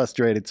I'm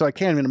frustrated, so I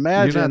can't even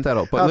imagine. You're not that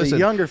old, but how listen, the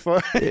younger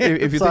folks.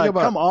 If you think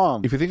about, come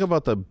on. If you think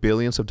about the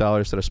billions of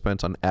dollars that are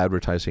spent on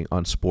advertising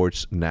on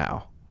sports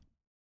now,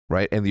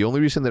 right? And the only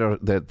reason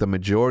that the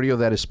majority of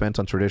that is spent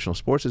on traditional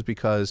sports is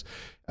because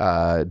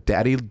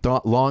Daddy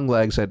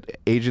Longlegs at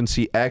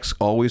Agency X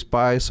always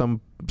buys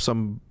some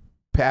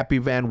Pappy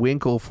Van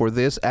Winkle for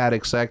this ad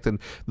exec, and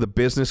the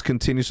business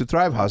continues to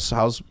thrive.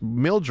 How's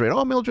Mildred?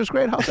 Oh, Mildred's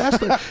great. How's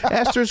Esther?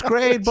 Esther's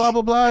great. Blah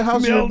blah blah.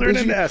 How's Mildred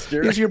and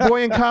Esther? Is your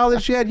boy in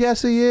college yet?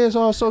 Yes, he is.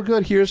 Oh, so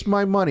good. Here's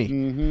my money.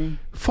 Mm-hmm.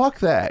 Fuck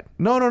that.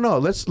 No.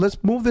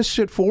 Let's move this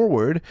shit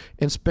forward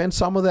and spend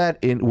some of that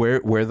in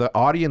where the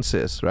audience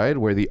is, right?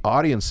 Where the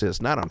audience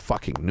is, not on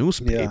fucking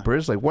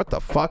newspapers. Yeah. Like what the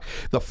fuck?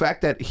 The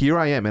fact that here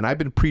I am, and I've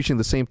been preaching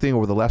the same thing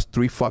over the last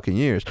 3 fucking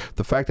years.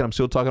 The fact that I'm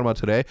still talking about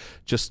today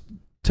just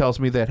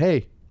tells me that,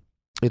 hey,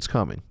 it's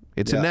coming.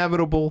 It's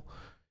inevitable.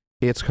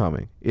 It's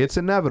coming. It's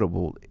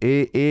inevitable.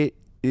 It's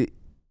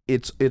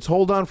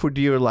hold on for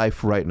dear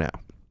life right now.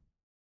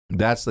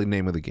 That's the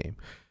name of the game.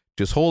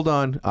 Just hold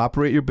on.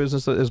 Operate your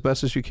business as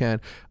best as you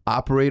can.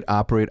 Operate.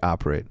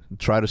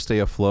 Try to stay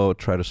afloat.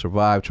 Try to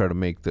survive. Try to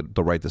make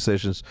the right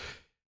decisions.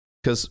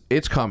 Because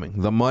it's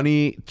coming. The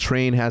money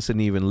train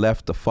hasn't even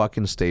left the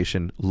fucking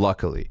station,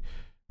 luckily.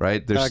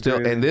 Right? There's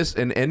still,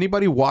 and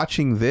anybody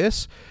watching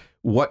this,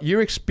 what you're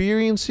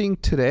experiencing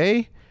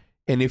today,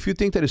 and if you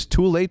think that it's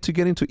too late to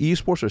get into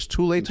esports, or it's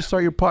too late to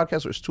start your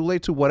podcast, or it's too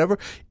late to whatever,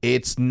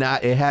 it's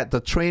not.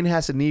 The train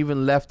hasn't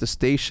even left the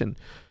station.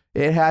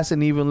 It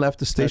hasn't even left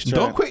the station.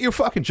 Don't quit your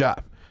fucking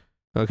job.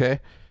 Okay,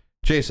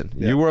 Jason,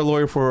 you were a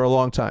lawyer for a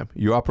long time.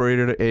 You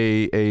operated an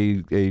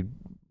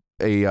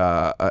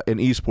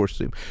esports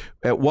team.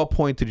 At what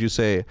point did you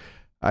say,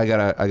 I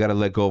gotta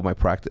let go of my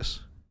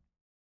practice?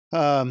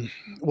 Well,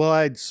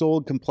 I'd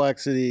sold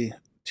Complexity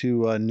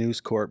to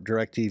News Corp,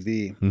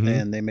 DirecTV,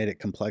 and they made it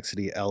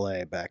Complexity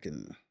LA back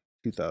in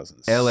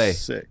 2006. LA.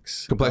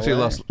 Complexity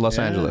LA. Los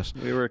Angeles.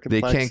 We were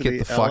Complexity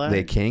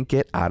They can't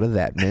get out of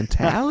that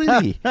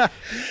mentality.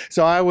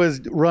 So I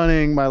was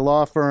running my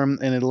law firm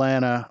in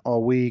Atlanta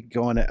all week,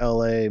 going to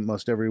LA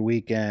most every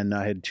weekend.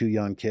 I had 2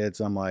 young kids.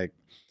 I'm like,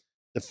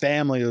 the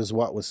family was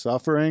what was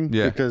suffering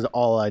because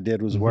all I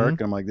did was work.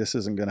 I'm like, this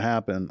isn't going to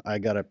happen. I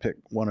got to pick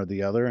one or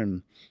the other,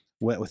 and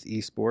went with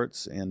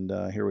esports,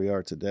 and here we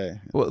are today.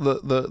 Well,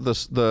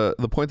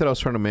 the point that I was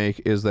trying to make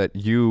is that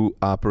you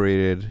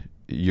operated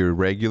your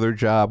regular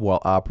job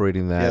while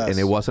operating that, and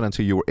it wasn't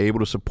until you were able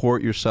to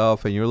support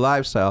yourself and your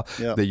lifestyle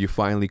that you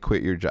finally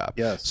quit your job.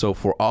 Yes. So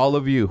for all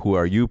of you who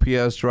are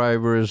UPS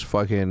drivers,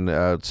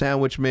 fucking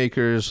sandwich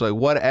makers, like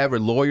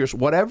whatever, lawyers,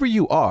 whatever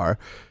you are,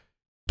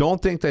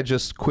 don't think that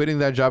just quitting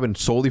that job and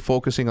solely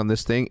focusing on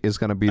this thing is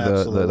going to be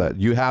the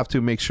you have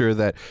to make sure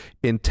that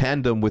in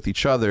tandem with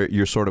each other,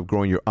 you're sort of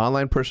growing your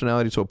online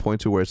personality to a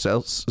point to where it's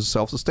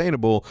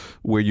self-sustainable,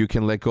 where you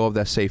can let go of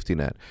that safety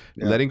net.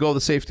 Letting go of the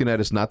safety net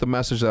is not the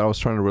message that I was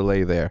trying to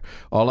relay there.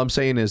 All I'm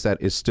saying is that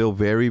it's still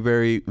very,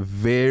 very,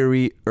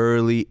 very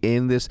early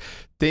in this.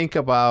 Think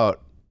about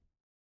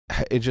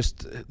it.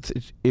 Just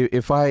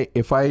if I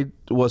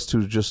was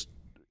to just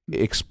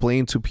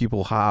explain to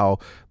people how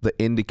the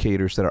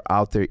indicators that are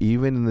out there,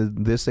 even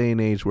in this day and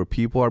age where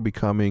people are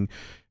becoming,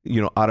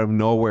 out of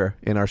nowhere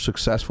and are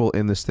successful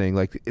in this thing,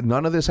 like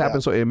none of this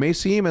happens. So it may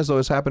seem as though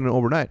it's happening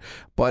overnight,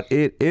 but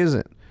it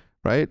isn't,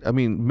 right? I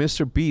mean,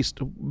 Mr. Beast,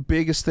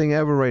 biggest thing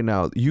ever right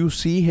now. You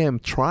see him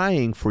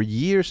trying for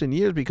years and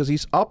years because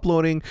he's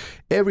uploading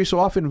every so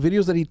often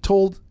videos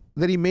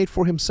that he made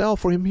for himself,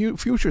 for him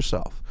future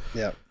self.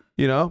 Yeah.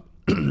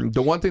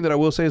 The one thing that I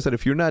will say is that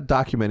if you're not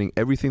documenting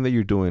everything that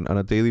you're doing on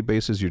a daily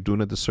basis, you're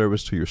doing a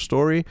disservice to your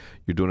story.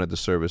 You're doing a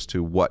disservice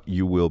to what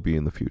you will be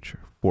in the future,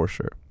 for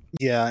sure.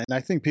 Yeah, and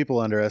I think people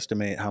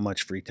underestimate how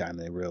much free time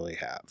they really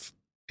have.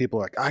 People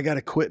are like, I got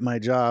to quit my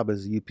job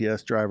as a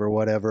UPS driver,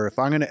 whatever. If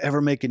I'm going to ever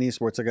make an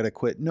esports, I got to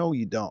quit. No,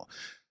 you don't.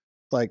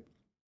 Like,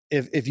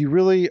 if you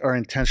really are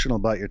intentional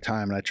about your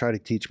time, and I try to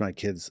teach my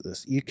kids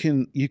this, you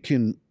can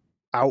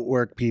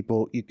outwork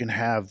people. You can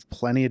have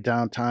plenty of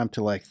downtime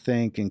to like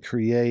think and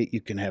create.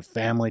 You can have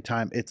family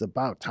time. It's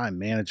about time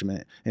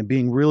management and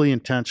being really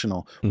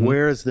intentional.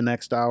 Where is the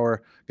next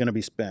hour going to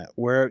be spent?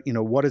 Where,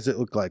 what does it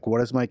look like? What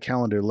does my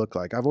calendar look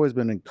like? I've always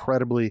been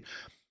incredibly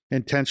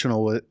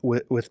intentional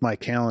with my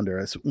calendar.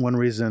 It's one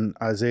reason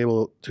I was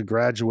able to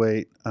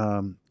graduate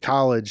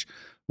college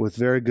with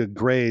very good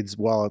grades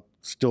while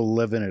still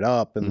living it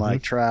up and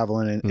like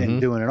traveling and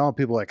doing it all.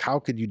 People are like, how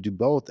could you do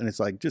both? And it's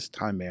like, just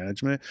time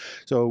management.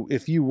 So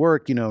if you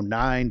work,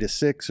 9 to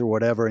 6 or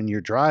whatever, and you're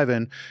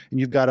driving and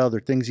you've got other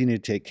things you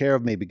need to take care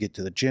of, maybe get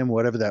to the gym,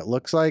 whatever that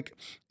looks like,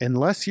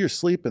 unless you're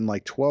sleeping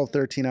like 12,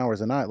 13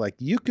 hours a night, like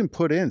you can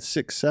put in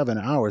 6, 7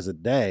 hours a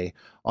day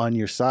on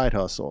your side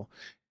hustle.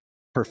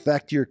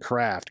 Perfect your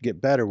craft,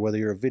 get better, whether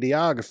you're a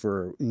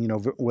videographer,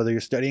 whether you're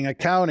studying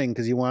accounting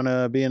because you want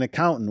to be an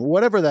accountant,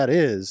 whatever that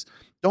is.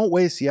 Don't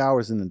waste the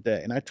hours in the day.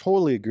 And I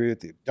totally agree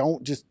with you.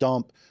 Don't just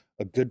dump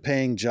a good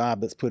paying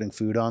job that's putting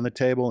food on the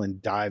table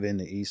and dive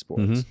into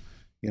esports.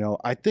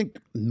 I think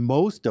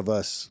most of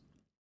us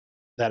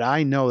that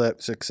I know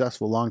that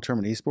successful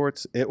long-term in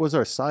esports, it was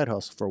our side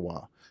hustle for a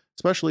while,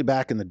 especially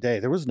back in the day.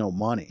 There was no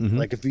money.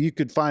 Like if you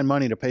could find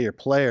money to pay your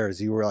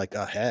players, you were like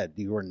ahead.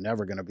 You were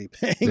never going to be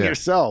paying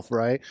yourself,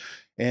 right?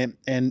 And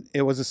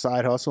it was a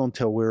side hustle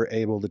until we were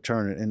able to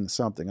turn it into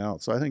something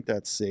else. So I think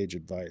that's sage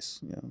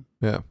advice.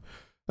 Yeah.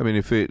 I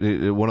mean,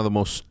 one of the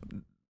most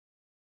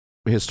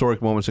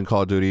historic moments in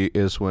Call of Duty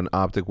is when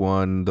Optic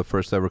won the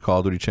first ever Call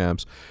of Duty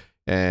champs,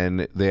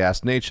 and they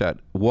asked Nadeshot,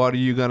 "What are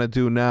you gonna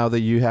do now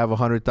that you have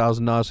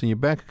 $100,000 in your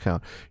bank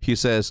account?" He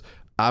says,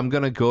 "I'm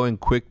gonna go and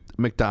quit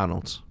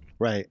McDonald's."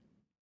 Right.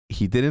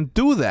 He didn't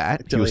do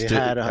that until he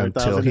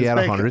had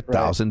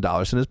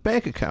 $100,000 in his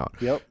bank account.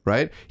 Yep.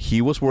 Right?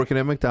 He was working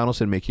at McDonald's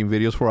and making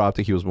videos for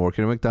Optic. He was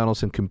working at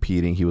McDonald's and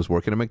competing. He was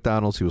working at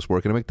McDonald's. He was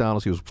working at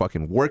McDonald's. He was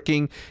fucking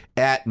working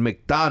at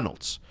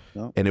McDonald's.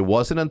 Yep. And it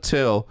wasn't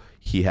until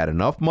he had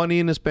enough money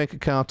in his bank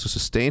account to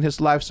sustain his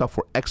lifestyle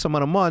for X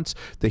amount of months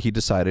that he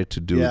decided to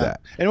do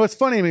that. And what's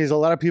funny to me is a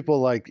lot of people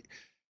like,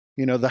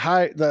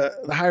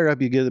 the higher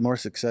up you get, the more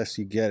success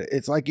you get.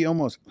 It's like you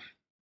almost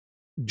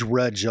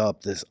dredge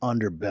up this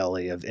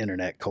underbelly of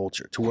internet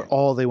culture to where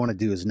all they want to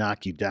do is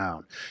knock you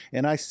down.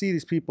 And I see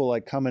these people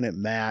like coming at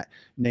Matt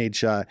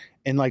Nadeshot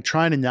and like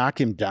trying to knock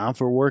him down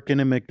for working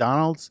in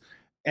McDonald's.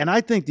 And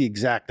I think the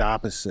exact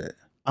opposite.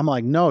 I'm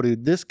like, no,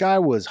 dude, this guy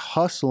was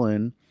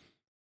hustling,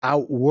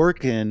 out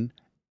working,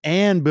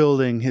 and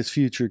building his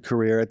future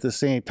career at the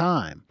same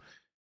time.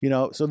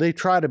 So they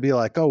try to be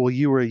like, oh, well,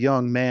 you were a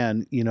young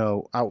man,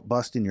 out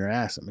busting your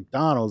ass at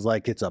McDonald's.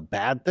 Like it's a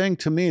bad thing.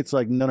 To me, it's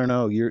like,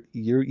 no,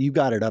 you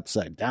got it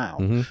upside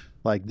down.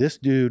 Like this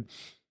dude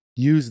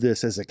used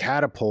this as a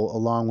catapult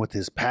along with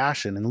his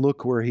passion, and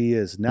look where he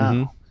is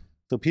now.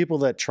 So people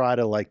that try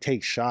to like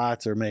take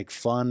shots or make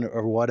fun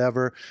or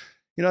whatever,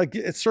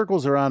 it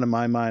circles around in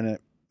my mind.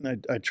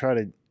 I try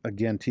to,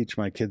 again, teach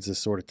my kids this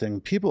sort of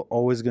thing. People are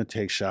always going to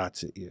take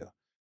shots at you.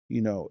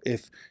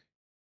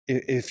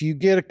 If you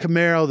get a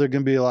Camaro, they're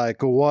going to be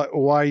like, well,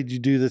 why did you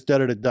do this?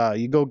 Da-da-da-da.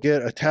 You go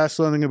get a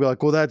Tesla, and they're going to be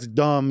like, well, that's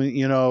dumb.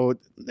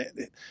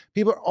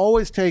 People are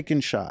always taking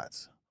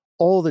shots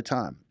all the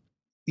time.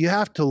 You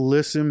have to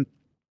listen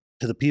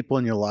to the people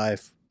in your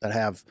life that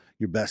have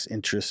your best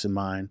interests in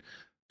mind.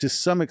 To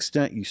some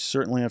extent, you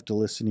certainly have to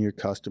listen to your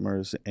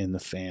customers and the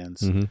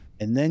fans.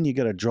 And then you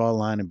got to draw a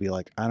line and be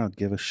like, I don't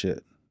give a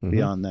shit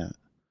beyond that.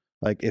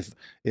 Like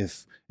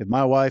if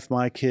my wife,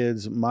 my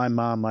kids, my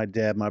mom, my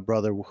dad, my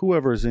brother,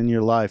 whoever's in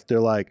your life,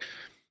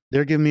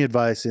 they're giving me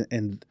advice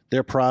and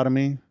they're proud of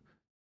me.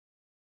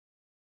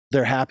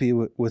 They're happy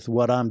with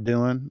what I'm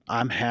doing.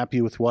 I'm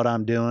happy with what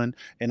I'm doing.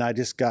 And I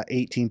just got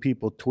 18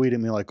 people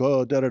tweeting me like,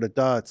 oh,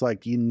 da-da-da-da. It's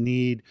like you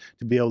need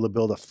to be able to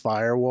build a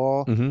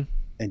firewall and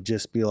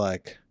just be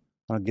like,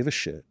 I don't give a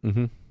shit.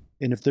 And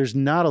if there's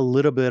not a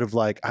little bit of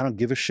like, I don't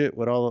give a shit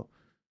what all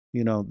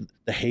the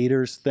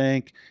haters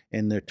think,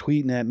 and they're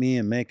tweeting at me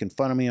and making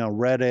fun of me on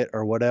Reddit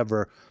or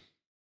whatever,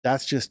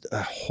 that's just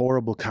a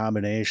horrible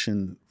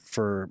combination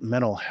for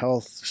mental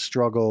health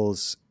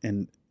struggles.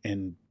 And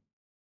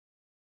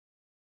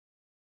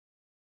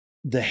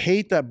the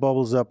hate that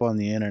bubbles up on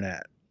the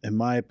internet, in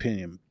my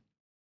opinion,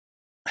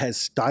 has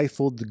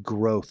stifled the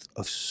growth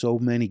of so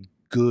many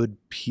good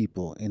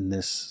people in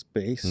this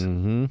space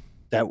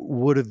that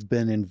would have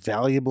been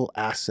invaluable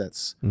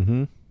assets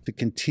to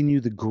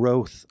continue the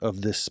growth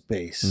of this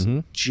space.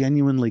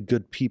 Genuinely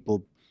good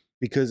people,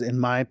 because in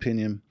my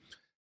opinion,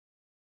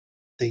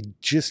 they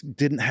just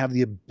didn't have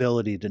the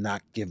ability to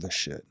not give a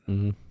shit.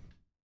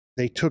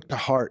 They took to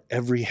heart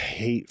every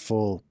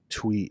hateful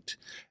tweet,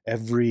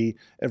 every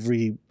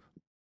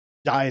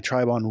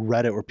diatribe on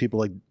Reddit where people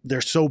like,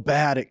 they're so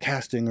bad at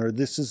casting, or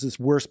this is this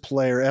worst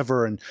player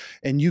ever,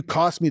 and you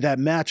cost me that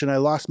match and I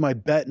lost my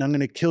bet and I'm going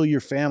to kill your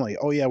family.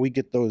 Oh yeah, we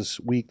get those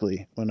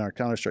weekly when our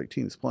Counter-Strike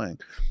team is playing.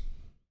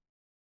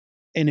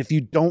 And if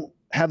you don't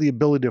have the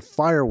ability to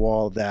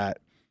firewall that,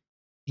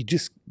 you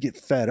just get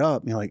fed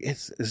up. You're like,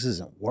 this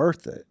isn't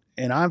worth it.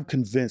 And I'm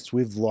convinced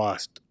we've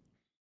lost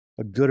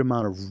a good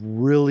amount of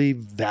really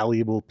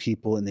valuable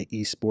people in the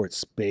esports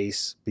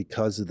space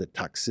because of the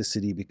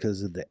toxicity,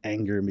 because of the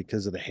anger, and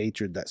because of the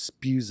hatred that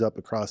spews up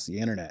across the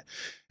internet.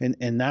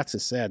 And that's a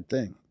sad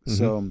thing. Mm-hmm.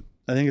 So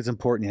I think it's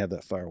important you have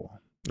that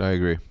firewall. I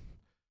agree.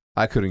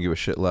 I couldn't give a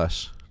shit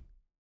less.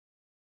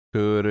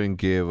 Couldn't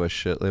give a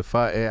shit. If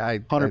I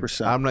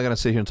 100%. I'm not gonna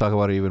sit here and talk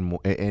about it even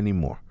more,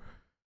 anymore.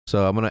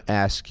 So I'm gonna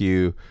ask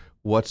you,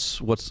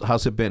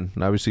 how's it been?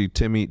 And obviously,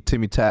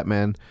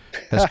 Timthetatman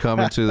has come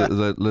into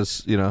the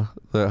list. You know,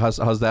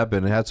 how's that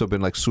been? It had to have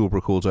been like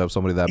super cool to have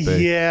somebody that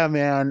big. Yeah,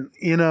 man.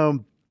 You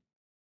know,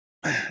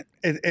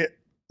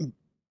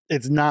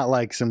 it's not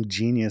like some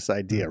genius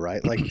idea,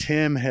 right? Like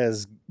Tim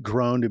has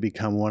grown to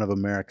become one of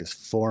America's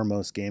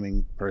foremost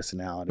gaming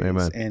personalities.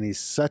 Amen. And he's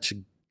such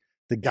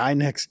the guy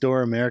next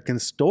door American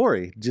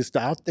story, just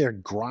out there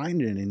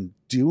grinding and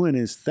doing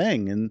his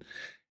thing.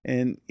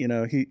 And you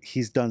know,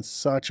 he's done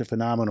such a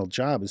phenomenal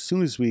job. As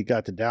soon as we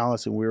got to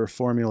Dallas and we were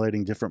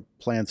formulating different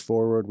plans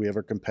forward, we have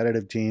our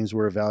competitive teams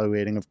we're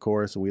evaluating, of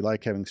course. We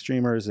like having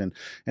streamers and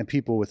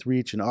people with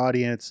reach and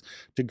audience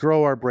to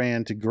grow our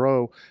brand, to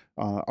grow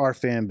our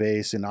fan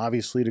base, and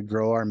obviously to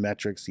grow our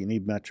metrics. You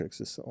need metrics.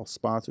 It's all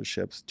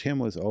sponsorships. Tim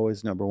was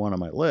always number one on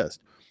my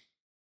list.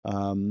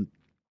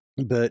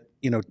 But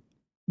you know,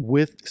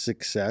 with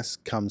success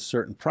comes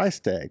certain price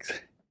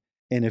tags.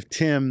 And if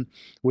Tim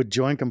would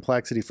join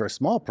Complexity for a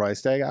small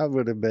price tag, I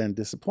would have been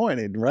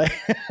disappointed, right?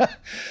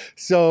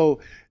 So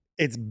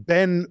it's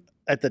been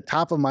at the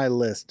top of my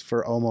list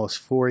for almost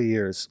 4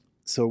 years.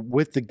 So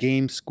with the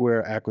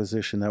GameSquare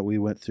acquisition that we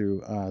went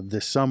through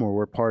this summer,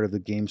 we're part of the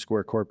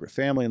GameSquare corporate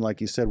family. And like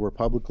you said, we're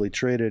publicly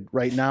traded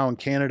right now in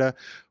Canada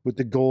with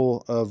the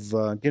goal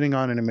of getting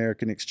on an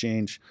American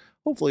exchange,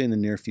 hopefully in the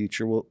near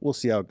future. We'll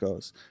see how it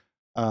goes.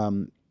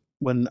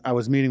 When I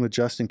was meeting with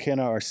Justin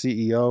Kenna, our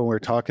CEO, and we were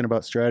talking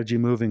about strategy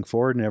moving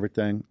forward and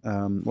everything,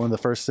 one of the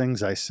first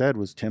things I said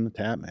was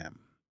Timthetatman.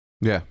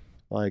 Yeah.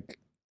 Like,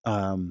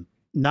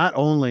 not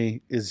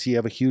only is he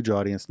have a huge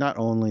audience, not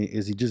only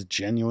is he just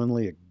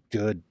genuinely a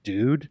good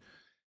dude,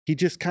 he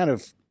just kind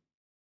of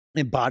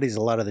embodies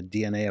a lot of the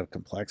DNA of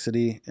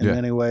Complexity in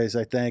many ways,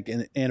 I think.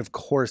 And of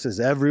course, as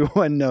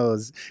everyone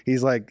knows,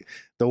 he's like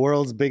the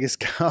world's biggest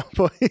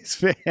Cowboys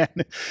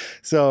fan.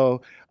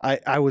 So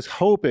I was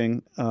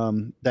hoping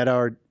that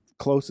our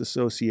close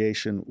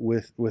association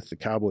with the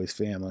Cowboys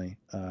family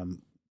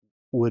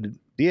would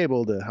be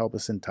able to help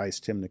us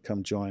entice Tim to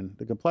come join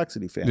the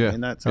Complexity family.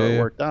 And that's how it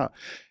worked out.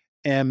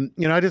 And,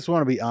 you know, I just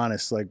want to be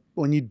honest, like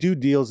when you do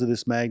deals of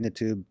this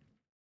magnitude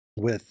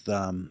with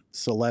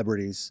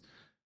celebrities,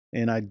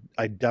 and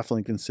I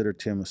definitely consider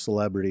Tim a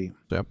celebrity.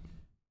 Yep.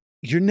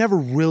 You're never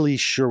really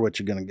sure what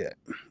you're going to get.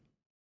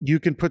 You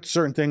can put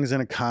certain things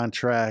in a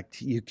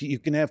contract. You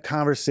can have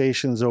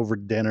conversations over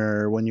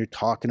dinner when you're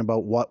talking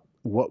about what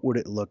would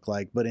it look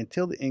like. But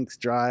until the ink's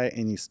dry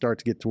and you start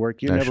to get to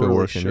work, you're never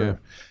really sure. Yeah.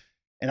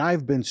 And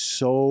I've been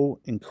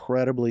so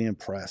incredibly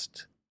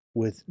impressed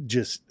with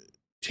just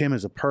Tim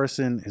as a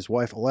person, his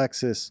wife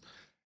Alexis,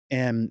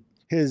 and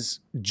his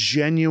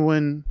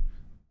genuine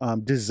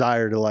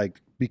desire to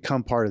like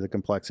become part of the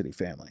Complexity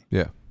family.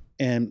 Yeah.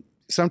 And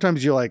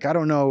sometimes you're like, I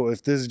don't know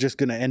if this is just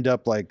going to end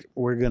up like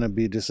we're going to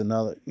be just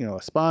another, you know,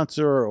 a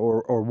sponsor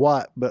or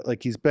what. But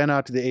like he's been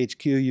out to the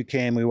HQ. You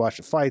came, we watched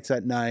the fights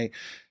that night.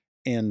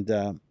 And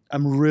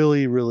I'm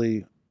really,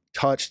 really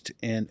touched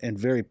and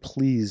very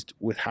pleased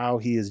with how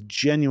he has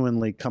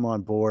genuinely come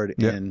on board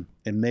and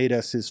made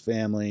us his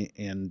family.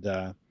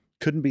 And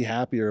couldn't be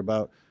happier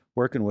about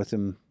working with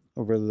him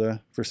over the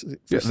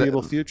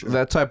foreseeable future.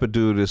 That type of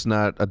dude is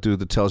not a dude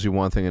that tells you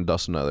one thing and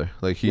does another.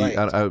 Like he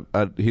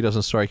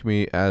doesn't strike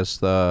me as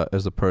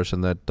the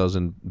person that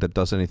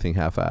does anything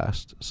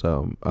half-assed.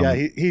 So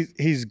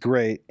he's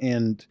great.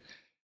 And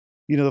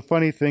you know, the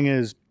funny thing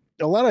is,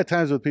 a lot of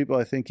times with people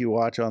I think you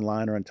watch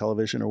online or on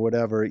television or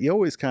whatever, you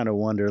always kind of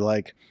wonder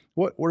like,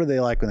 what are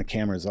they like when the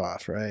camera's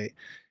off, right?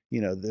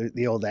 You know,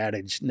 the old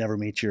adage, never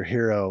meet your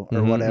hero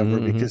or whatever,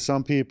 because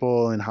some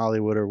people in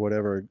Hollywood or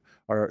whatever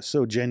are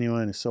so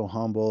genuine and so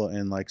humble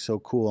and like so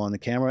cool on the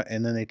camera,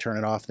 and then they turn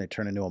it off and they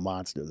turn into a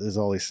monster. There's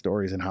all these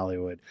stories in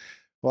Hollywood.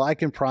 Well, I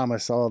can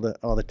promise all the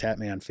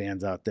Tatman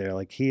fans out there,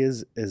 like he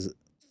is as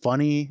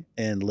funny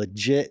and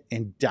legit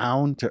and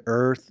down to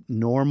earth,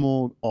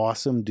 normal,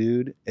 awesome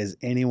dude as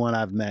anyone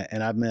I've met.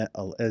 And I've met,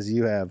 as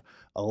you have,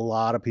 a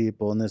lot of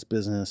people in this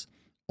business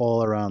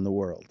all around the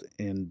world.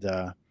 And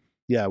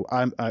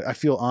I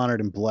feel honored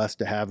and blessed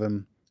to have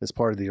him as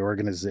part of the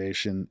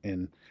organization.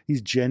 And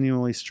he's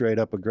genuinely straight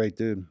up a great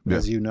dude,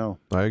 as you know.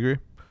 I agree.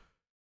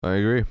 All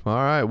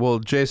right. Well,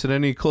 Jason,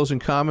 any closing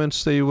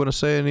comments that you want to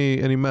say?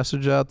 Any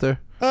message out there?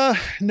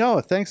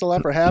 No, thanks a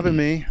lot for having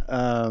me.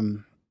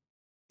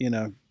 You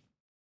know,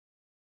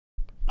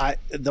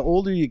 the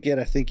older you get,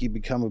 I think you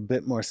become a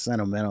bit more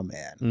sentimental,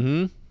 man.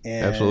 Mm-hmm.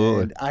 And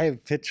absolutely. I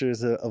have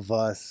pictures of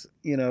us,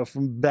 you know,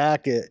 from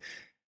back at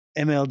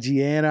MLG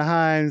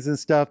Anaheims and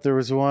stuff. There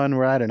was one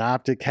where I had an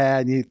optic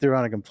hat and you threw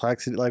on a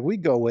Complexity. Like, we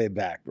go way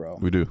back, bro.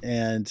 We do.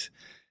 And,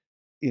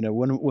 you know,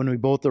 when we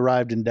both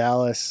arrived in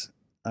Dallas,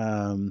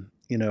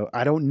 you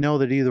I don't know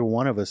that either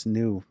one of us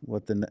knew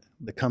what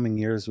the coming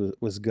years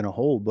was going to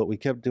hold, but we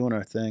kept doing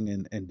our thing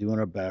and doing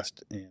our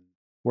best and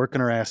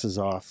working our asses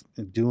off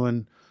and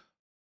doing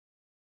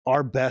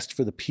our best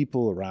for the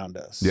people around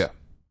us. Yeah.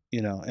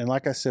 And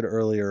like I said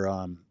earlier,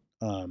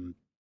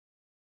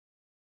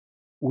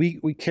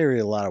 we carry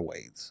a lot of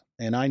weights,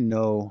 and I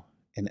know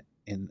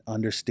and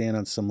understand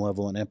on some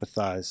level and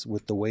empathize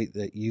with the weight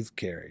that you've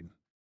carried.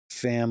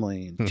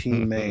 Family and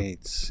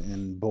teammates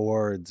and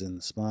boards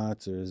and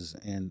sponsors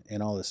and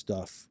all the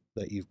stuff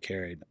that you've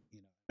carried.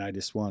 And I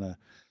just want to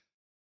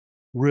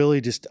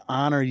really just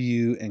honor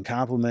you and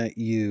compliment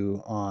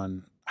you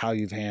on how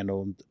you've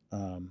handled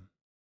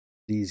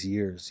these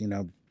years.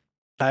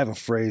 I have a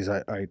phrase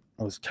I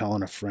was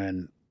telling a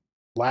friend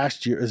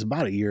last year, it was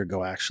about a year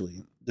ago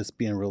actually, just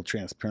being real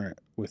transparent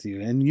with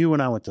you. And you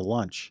and I went to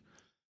lunch.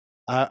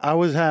 I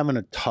was having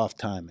a tough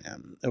time,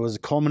 man. It was a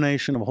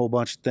culmination of a whole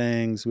bunch of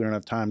things we don't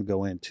have time to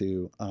go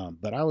into,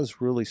 but I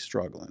was really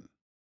struggling.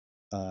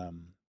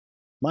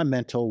 My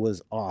mental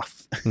was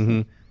off,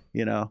 And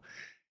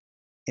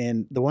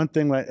the one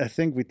thing I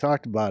think we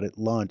talked about at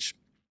lunch,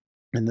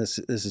 and this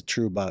is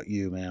true about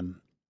you,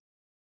 man.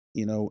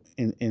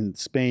 In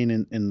Spain,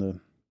 in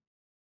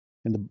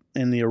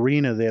the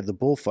arena, they have the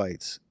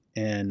bullfights,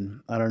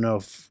 and I don't know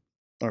if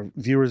our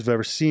viewers have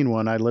ever seen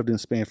one. I lived in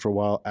Spain for a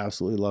while.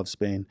 Absolutely love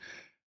Spain.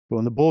 But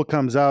when the bull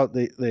comes out,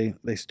 they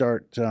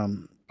start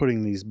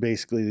putting these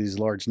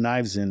large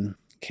knives in.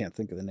 Can't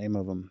think of the name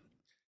of them.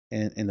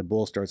 And the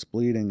bull starts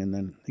bleeding, and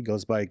then he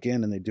goes by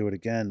again, and they do it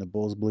again. The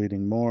bull's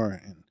bleeding more,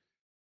 and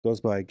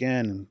goes by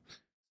again, and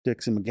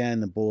sticks him again.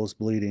 The bull's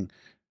bleeding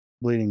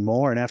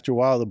more. And after a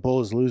while, the bull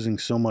is losing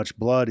so much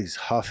blood. He's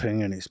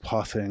huffing and he's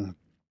puffing.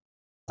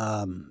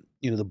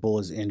 The bull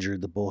is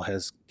injured. The bull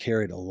has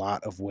carried a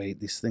lot of weight.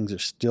 These things are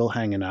still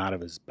hanging out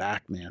of his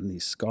back, man.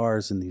 These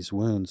scars and these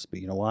wounds. But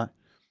you know what?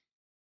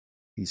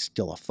 He's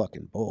still a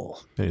fucking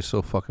bull. And he's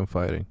still fucking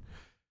fighting.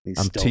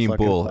 I'm team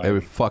bull.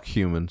 Fuck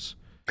humans.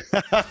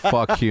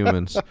 Fuck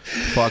humans.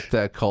 Fuck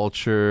that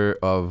culture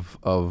of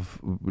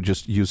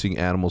just using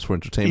animals for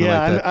entertainment.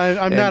 Yeah, like that.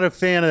 I'm not a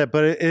fan of that,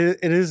 but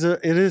it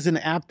is an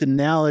apt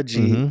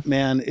analogy,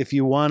 man. If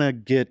you want to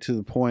get to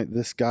the point,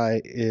 this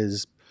guy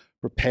is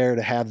prepare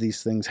to have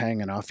these things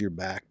hanging off your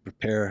back.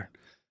 Prepare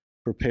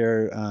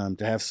to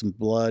have some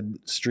blood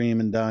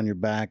streaming down your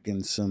back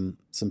and some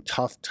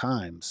tough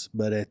times.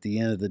 But at the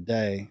end of the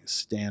day,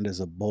 stand as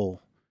a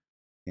bull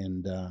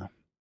and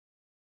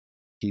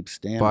keep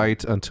standing.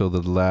 Fight until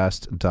the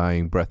last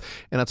dying breath.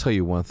 And I'll tell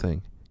you one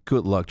thing.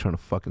 Good luck trying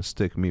to fucking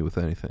stick me with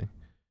anything.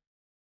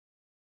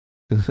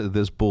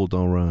 This bull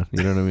don't run.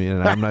 You know what I mean?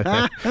 And I'm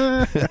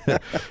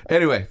not.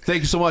 Anyway,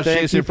 thank you so much,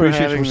 Jason.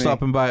 Appreciate you for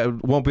stopping by.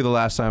 It won't be the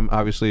last time,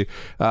 obviously.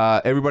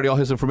 Everybody, all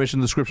his information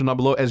in the description down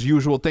below. As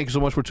usual, thank you so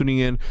much for tuning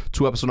in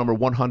to episode number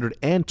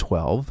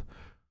 112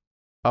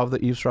 of the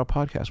Eavesdrop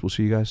Podcast. We'll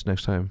see you guys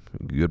next time.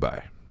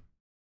 Goodbye.